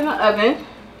it back in the oven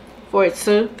for it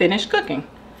to finish cooking.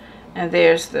 And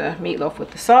there's the meatloaf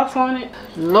with the sauce on it.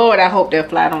 Lord, I hope that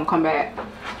fly don't come back.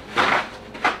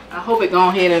 I hope it go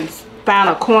ahead and find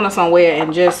a corner somewhere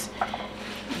and just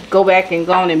go back and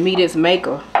go on and meet its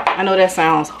maker. I know that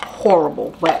sounds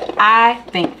horrible, but I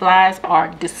think flies are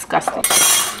disgusting.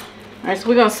 Alright, so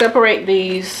we're going to separate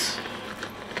these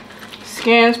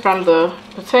skins from the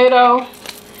potato.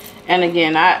 And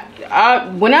again,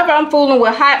 whenever I'm fooling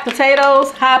with hot potato,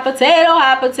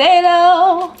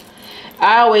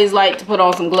 I always like to put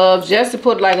on some gloves just to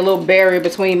put like a little barrier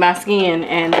between my skin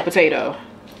and the potato.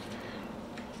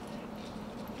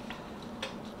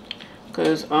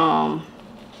 Cause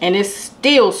and it's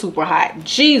still super hot.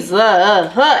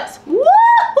 Jesus, woo!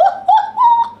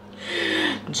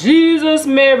 Jesus,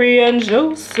 Mary, and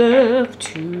Joseph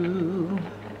too.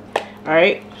 All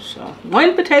right, so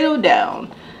one potato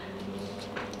down.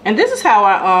 And this is how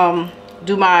I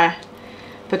do my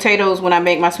potatoes when I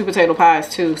make my sweet potato pies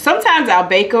too. Sometimes I'll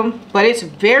bake them, but it's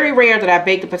very rare that I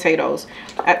bake the potatoes.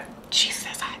 Jesus,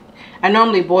 that's hot. I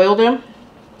normally boil them.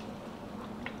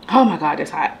 Oh my God, that's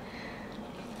hot.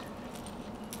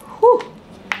 Whew.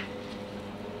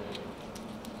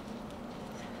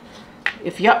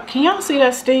 If y'all, can y'all see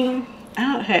that steam?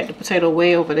 I had the potato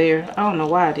way over there. I don't know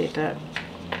why I did that.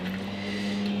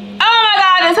 Oh my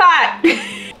God, it's hot.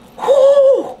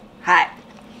 Whoo, hot.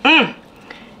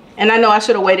 And I know I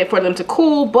should have waited for them to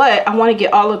cool, but I want to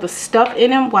get all of the stuff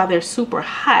in them while they're super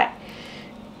hot.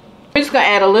 We're just gonna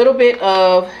add a little bit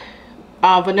of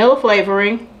vanilla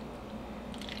flavoring.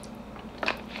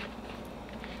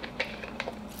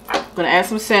 Gonna add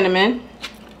some cinnamon.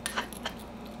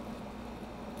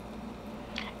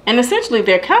 And essentially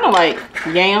they're kind of like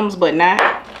yams, but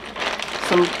not.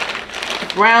 Some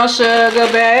brown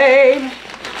sugar, babe.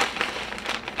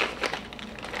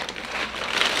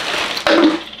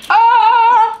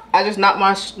 I just knocked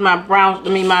my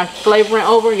flavoring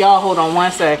over. Y'all hold on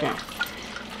 1 second.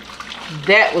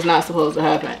 That was not supposed to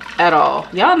happen at all.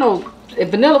 Y'all know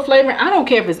vanilla flavoring, I don't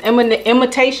care if it's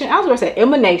imitation. I was gonna say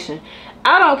emanation.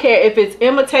 I don't care if it's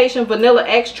imitation vanilla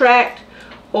extract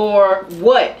or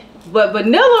what. But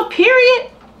vanilla,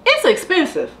 period, it's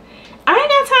expensive. I ain't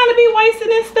got time to be wasting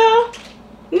this stuff.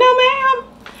 No, ma'am.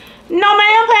 No,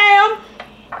 ma'am,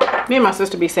 Pam. Me and my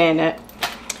sister be saying that.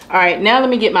 All right, now let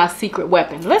me get my secret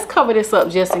weapon. Let's cover this up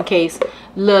just in case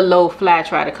Lil Low Fly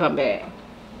try to come back.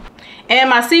 And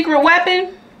my secret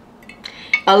weapon,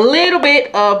 a little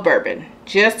bit of bourbon,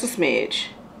 just a smidge.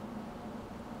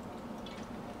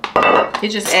 It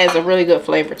just adds a really good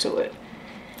flavor to it.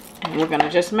 And we're gonna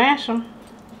just mash them.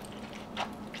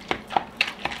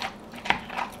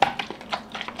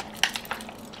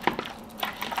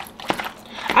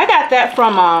 I got that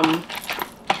from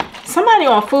somebody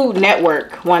on Food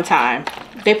Network one time.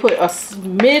 They put a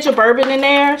smidge of bourbon in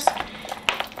theirs.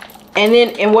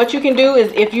 And what you can do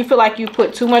is, if you feel like you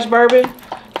put too much bourbon,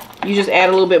 you just add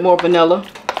a little bit more vanilla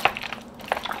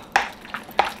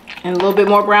and a little bit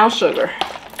more brown sugar.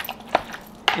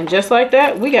 And just like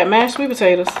that, we got mashed sweet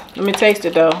potatoes. Let me taste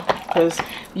it though, because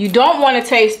you don't want to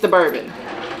taste the bourbon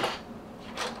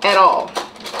at all.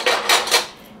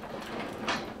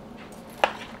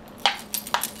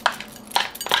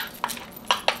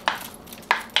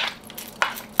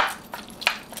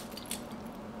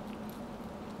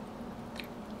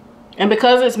 And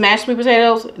because it's mashed sweet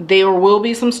potatoes, there will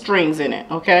be some strings in it,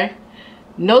 okay?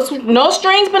 No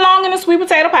strings belong in a sweet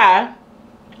potato pie.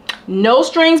 No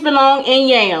strings belong in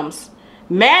yams.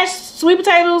 Mashed sweet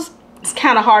potatoes, it's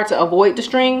kind of hard to avoid the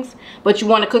strings, but you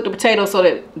want to cook the potatoes so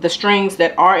that the strings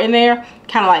that are in there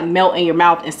kind of like melt in your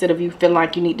mouth instead of you feeling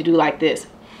like you need to do like this.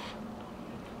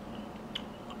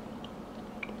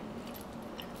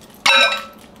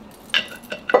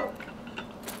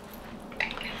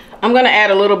 I'm gonna add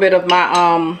a little bit of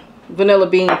my vanilla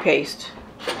bean paste.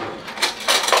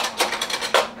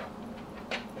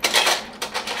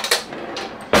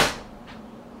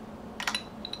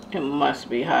 It must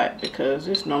be hot because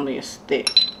this normally is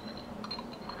thick.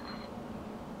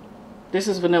 This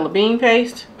is vanilla bean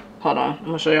paste. Hold on, I'm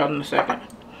gonna show y'all in a second.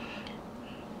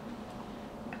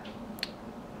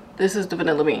 This is the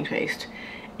vanilla bean paste.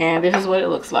 And this is what it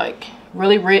looks like.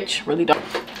 Really rich, really dark.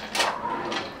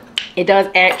 It does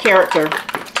add character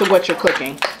to what you're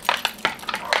cooking.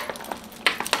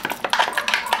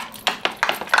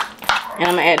 And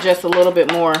I'm gonna add just a little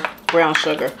bit more brown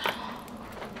sugar.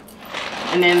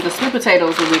 And then the sweet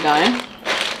potatoes will be done.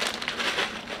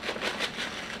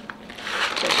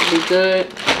 That should be good.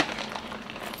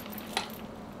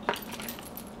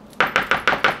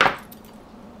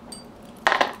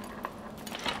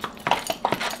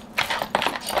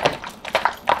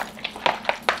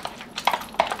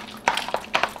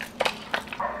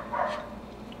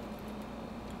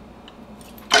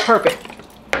 Perfect.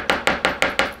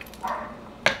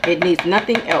 It needs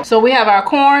nothing else. So we have our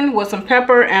corn with some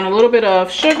pepper and a little bit of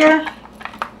sugar.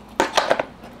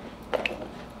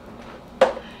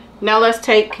 Now let's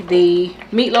take the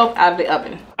meatloaf out of the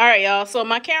oven. All right, y'all, so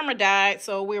my camera died,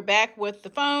 so we're back with the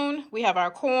phone. We have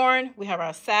our corn, we have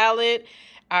our salad,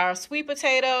 our sweet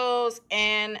potatoes,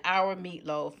 and our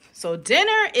meatloaf. So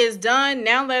dinner is done.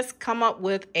 Now let's come up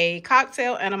with a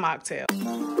cocktail and a mocktail.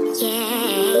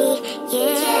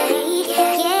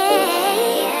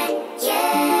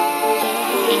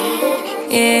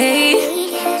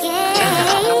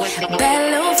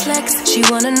 Bad little flex, she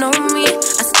wanna know me.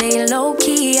 I stay low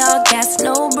key, all gas,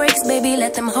 no brakes. Baby,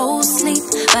 let them hoes sleep.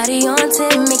 Body on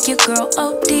 10, make your girl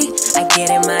OD. I get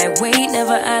in my way,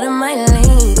 never out of my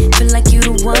lane. Feel like you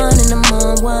the one and I'm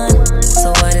on one. So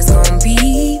what it's gonna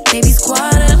be? Baby,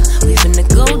 squad up, we finna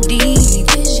go deep.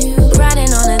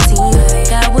 Riding on a team,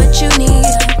 got what you need.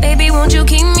 Baby, won't you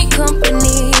keep me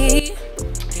company?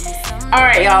 All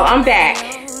right, y'all, I'm back.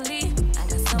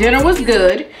 Dinner was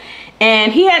good.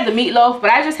 And he had the meatloaf, but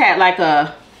I just had like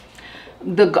the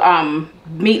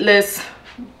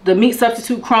meat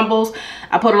substitute crumbles.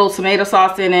 I put a little tomato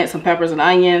sauce in it, some peppers and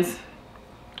onions.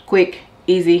 Quick,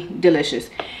 easy,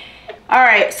 delicious. All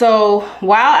right, so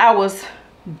while I was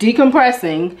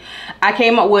decompressing, I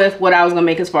came up with what I was gonna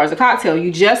make as far as a cocktail.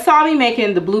 You just saw me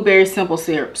making the blueberry simple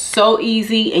syrup. So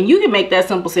easy, and you can make that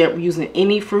simple syrup using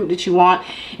any fruit that you want.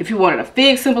 If you wanted a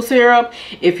fig simple syrup,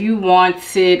 if you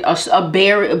wanted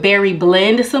a berry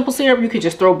blend simple syrup, you could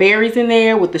just throw berries in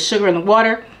there with the sugar and the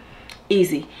water.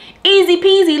 Easy, easy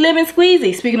peasy, lemon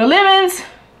squeezy. Speaking of lemons,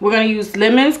 we're gonna use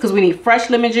lemons because we need fresh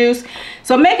lemon juice.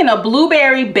 So I'm making a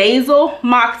blueberry basil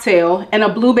mocktail and a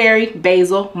blueberry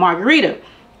basil margarita.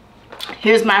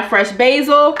 Here's my fresh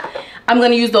basil. I'm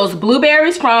going to use those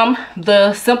blueberries from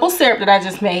the simple syrup that I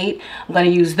just made. I'm going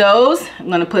to use those. I'm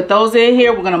going to put those in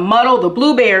here. We're going to muddle the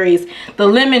blueberries, the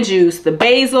lemon juice, the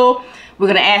basil. We're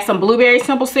going to add some blueberry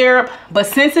simple syrup. But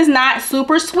since it's not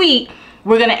super sweet,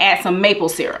 we're gonna add some maple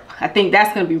syrup. I think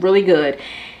that's gonna be really good.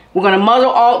 We're gonna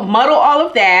muddle all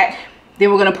of that.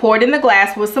 Then we're gonna pour it in the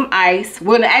glass with some ice.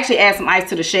 We're gonna actually add some ice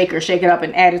to the shaker, shake it up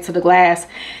and add it to the glass.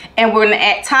 And we're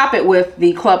gonna top it with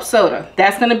the club soda.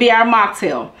 That's gonna be our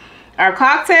mocktail. Our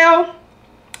cocktail,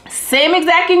 same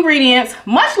exact ingredients,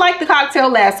 much like the cocktail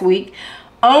last week.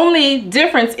 Only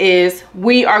difference is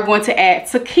we are going to add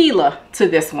tequila to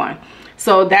this one.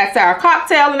 So that's our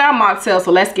cocktail and our mocktail.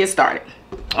 So let's get started.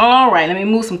 All right, let me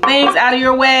move some things out of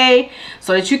your way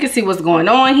so that you can see what's going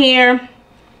on here.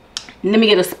 Let me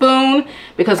get a spoon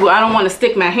because I don't want to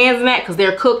stick my hands in that because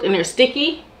they're cooked and they're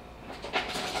sticky.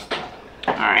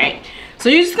 All right, so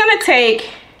you're just gonna take,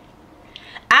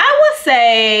 I would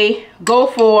say go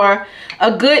for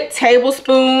a good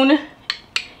tablespoon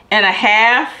and a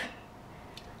half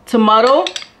to muddle.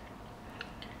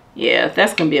 Yeah,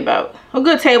 that's gonna be about a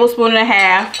good tablespoon and a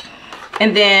half.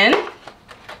 And then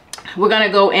we're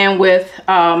gonna go in with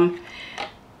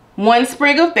 1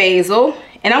 sprig of basil,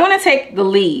 and I'm gonna take the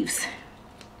leaves.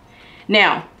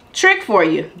 Now, trick for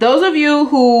you, those of you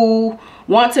who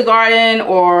want to garden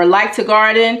or like to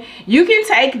garden, you can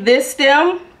take this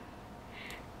stem,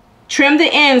 trim the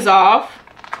ends off,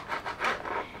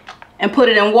 and put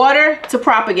it in water to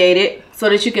propagate it so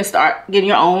that you can start getting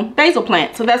your own basil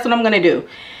plant. So that's what I'm gonna do.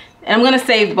 And I'm gonna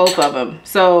save both of them.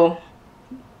 So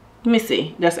let me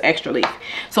see, that's an extra leaf.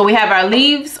 So we have our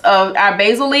leaves of our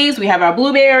basil leaves, we have our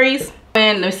blueberries,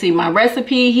 and let's see my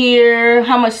recipe here.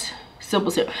 How much simple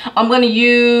syrup? I'm gonna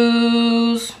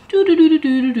use all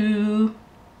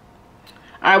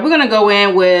right, we're gonna go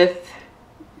in with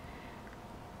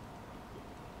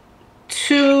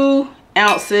 2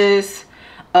 ounces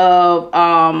of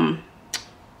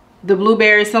the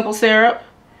blueberry simple syrup.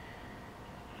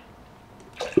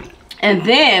 And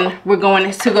then we're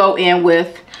going to go in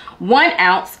with 1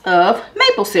 ounce of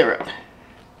maple syrup.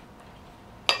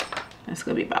 That's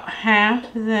gonna be about half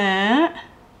that.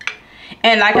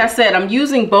 And like I said, I'm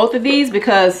using both of these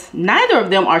because neither of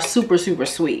them are super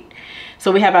sweet.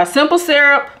 So we have our simple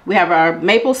syrup, we have our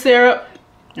maple syrup.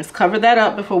 Let's cover that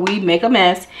up before we make a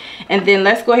mess. And then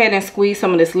let's go ahead and squeeze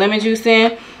some of this lemon juice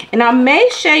in. And I may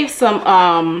shave some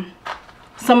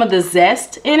of the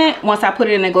zest in it once I put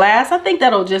it in a glass. I think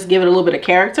that'll just give it a little bit of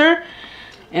character.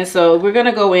 And so we're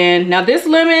gonna go in. Now this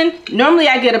lemon, normally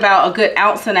I get about a good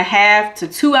 1.5 ounces to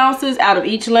 2 ounces out of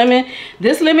each lemon.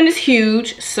 This lemon is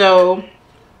huge, so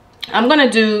I'm gonna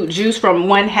do juice from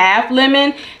 1/2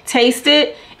 lemon, taste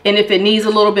it, and if it needs a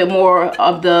little bit more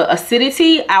of the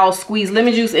acidity, I'll squeeze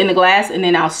lemon juice in the glass and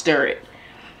then I'll stir it.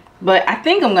 But I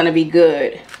think I'm gonna be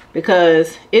good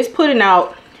because it's putting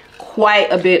out quite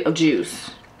a bit of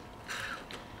juice.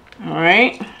 All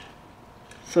right,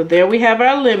 so there we have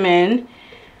our lemon,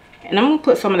 and I'm gonna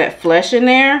put some of that flesh in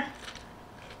there.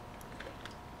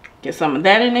 Get some of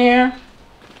that in there,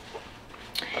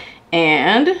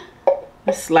 and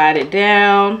let's slide it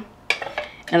down,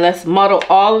 and let's muddle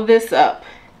all of this up.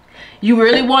 You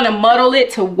really want to muddle it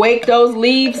to wake those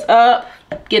leaves up,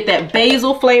 get that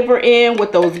basil flavor in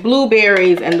with those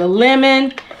blueberries and the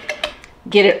lemon.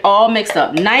 Get it all mixed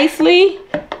up nicely.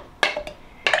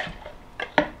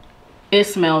 It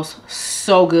smells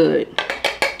so good.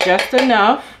 Just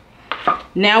enough.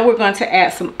 Now we're going to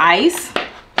add some ice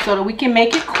so that we can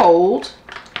make it cold.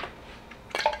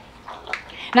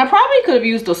 Now I probably could have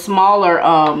used a smaller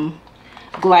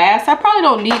glass. I probably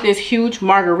don't need this huge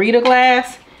margarita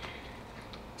glass.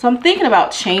 So I'm thinking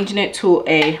about changing it to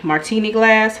a martini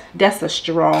glass. That's a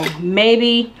strong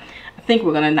maybe. I think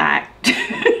we're gonna not.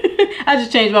 I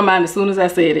just changed my mind as soon as I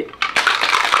said it.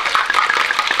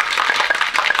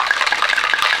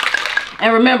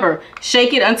 And remember,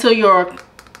 shake it until your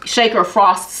shaker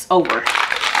frosts over.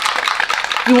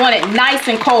 You want it nice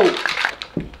and cold.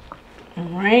 All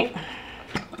right.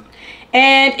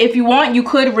 And if you want, you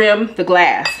could rim the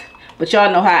glass. But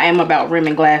y'all know how I am about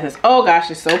rimming glasses. Oh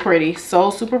gosh, it's so pretty. So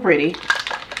super pretty.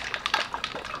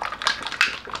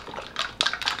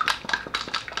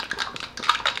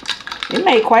 It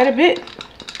made quite a bit.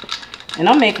 And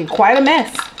I'm making quite a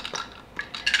mess.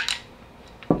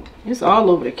 It's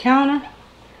all over the counter.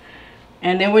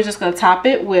 And then we're just going to top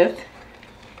it with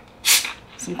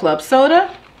some club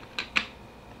soda.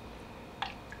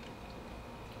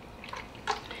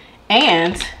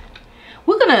 And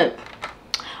we're going to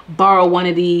borrow one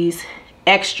of these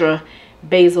extra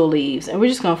basil leaves. And we're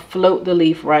just going to float the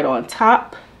leaf right on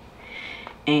top.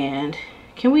 And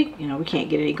can we, we can't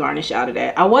get any garnish out of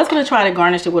that. I was going to try to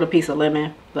garnish it with a piece of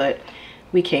lemon, but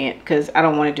we can't because I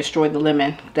don't want to destroy the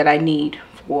lemon that I need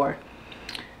for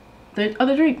the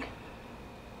other drink.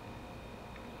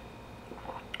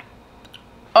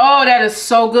 Oh, that is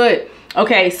so good.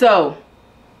 Okay, so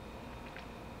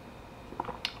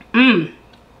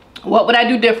What would I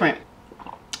do different?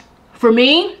 For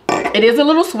me, it is a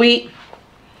little sweet.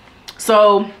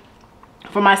 So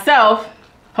for myself,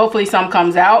 hopefully some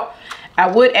comes out. I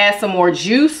would add some more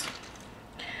juice.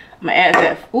 I'm gonna add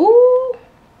that. Ooh.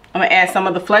 I'm gonna add some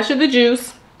of the flesh of the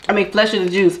juice. Flesh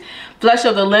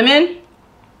of the lemon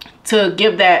to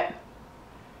give that.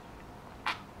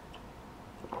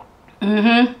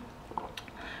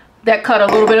 That cut a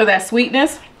little bit of that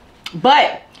sweetness,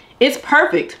 but it's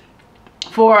perfect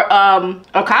for a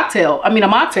cocktail. A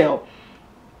mocktail.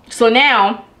 So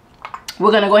now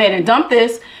we're gonna go ahead and dump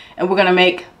this, and we're gonna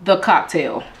make the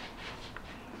cocktail.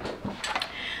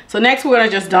 So next we're gonna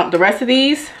just dump the rest of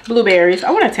these blueberries.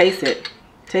 I want to taste it.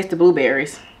 Taste the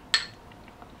blueberries.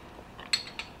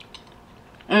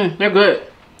 They're good.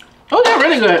 Oh, they're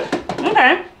really good.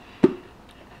 Okay.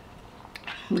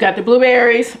 We got the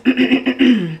blueberries.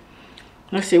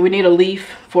 Let's see, we need a leaf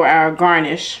for our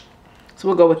garnish. So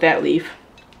we'll go with that leaf.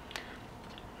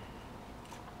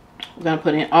 We're gonna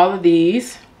put in all of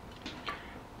these.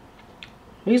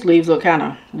 These leaves look kind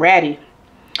of ratty.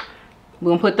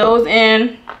 We're gonna put those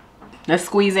in. Let's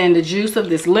squeeze in the juice of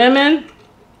this lemon.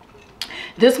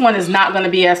 This one is not gonna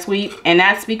be as sweet, and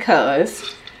that's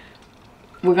because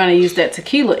we're gonna use that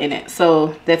tequila in it.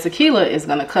 So that tequila is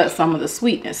gonna cut some of the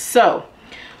sweetness. So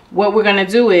what we're gonna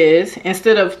do is,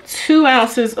 instead of 2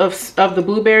 ounces of the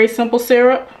blueberry simple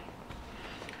syrup,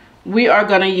 we are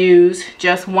gonna use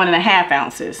just 1.5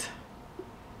 ounces.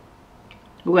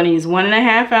 We're gonna use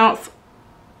 1.5 ounce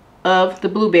of the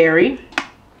blueberry,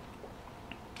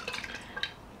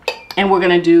 and we're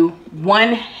gonna do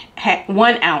 1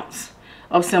 ounce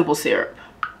of simple syrup,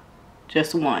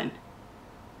 just 1.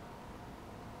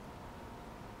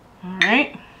 All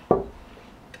right,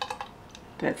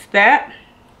 that's that.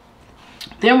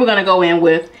 Then we're gonna go in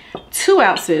with 2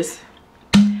 ounces.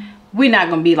 We're not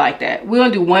gonna be like that. We're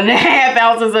gonna do 1.5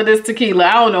 ounces of this tequila.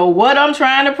 I don't know what I'm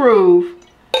trying to prove.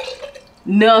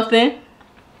 Nothing.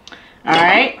 All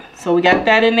right, so we got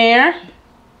that in there.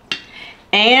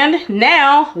 And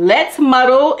now let's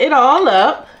muddle it all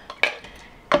up.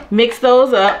 Mix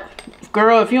those up.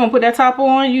 Girl, if you don't put that top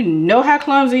on, you know how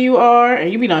clumsy you are,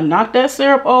 and you be done knock that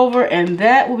syrup over, and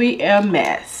that will be a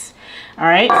mess. All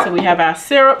right, so we have our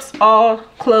syrups all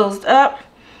closed up.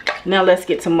 Now let's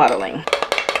get to muddling.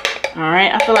 All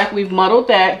right, I feel like we've muddled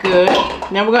that good.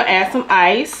 Now we're gonna add some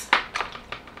ice.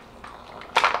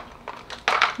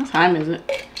 What time is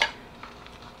it?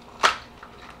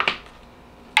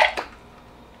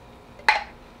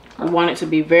 I want it to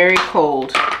be very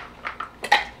cold.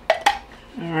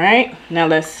 All right, now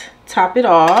let's top it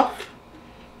off.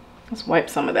 Let's wipe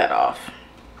some of that off.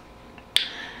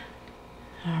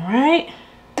 All right,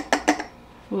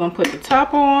 we're gonna put the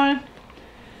top on,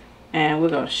 and we're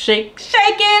gonna shake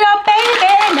it up,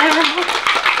 baby, now.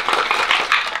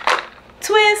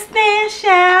 Twist and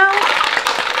shout.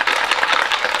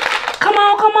 Come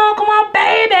on,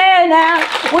 baby, now.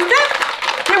 Was that,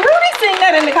 did Rudy sing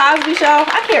that in the Cosby Show?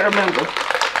 I can't remember.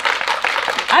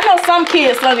 I know some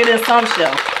kids sung it in some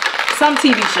show, some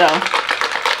TV show.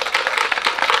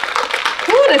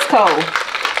 Ooh, it's cold.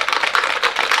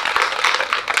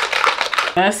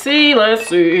 Let's see. Let's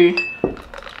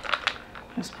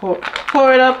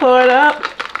pour it up.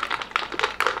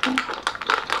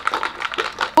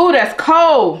 Ooh, that's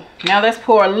cold. Now let's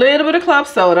pour a little bit of club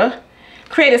soda.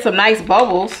 Created some nice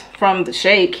bubbles from the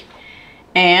shake.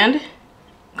 And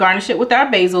garnish it with our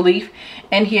basil leaf.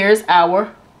 And here's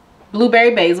our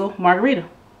blueberry basil margarita.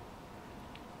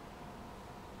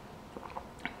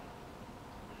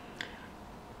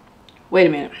 Wait a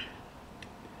minute.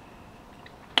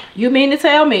 You mean to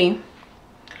tell me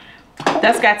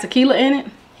that's got tequila in it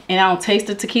and I don't taste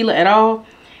the tequila at all?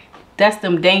 That's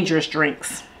them dangerous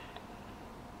drinks.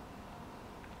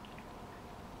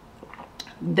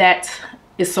 That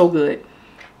is so good.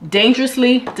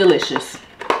 Dangerously delicious.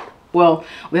 Well,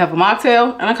 we have a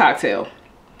mocktail and a cocktail.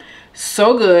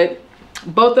 So good.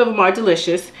 Both of them are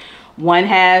delicious. One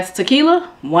has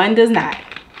tequila, one does not.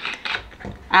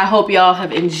 I hope y'all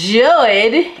have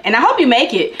enjoyed, and I hope you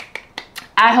make it.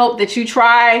 I hope that you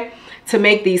try to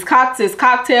make these cocktails,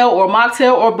 cocktail or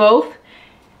mocktail or both.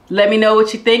 Let me know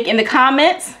what you think in the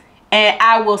comments, and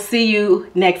I will see you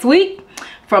next week.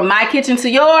 From my kitchen to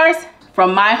yours,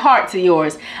 from my heart to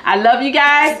yours. I love you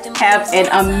guys. Have an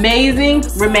amazing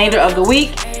remainder of the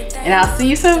week, and I'll see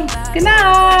you soon. Good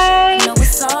night.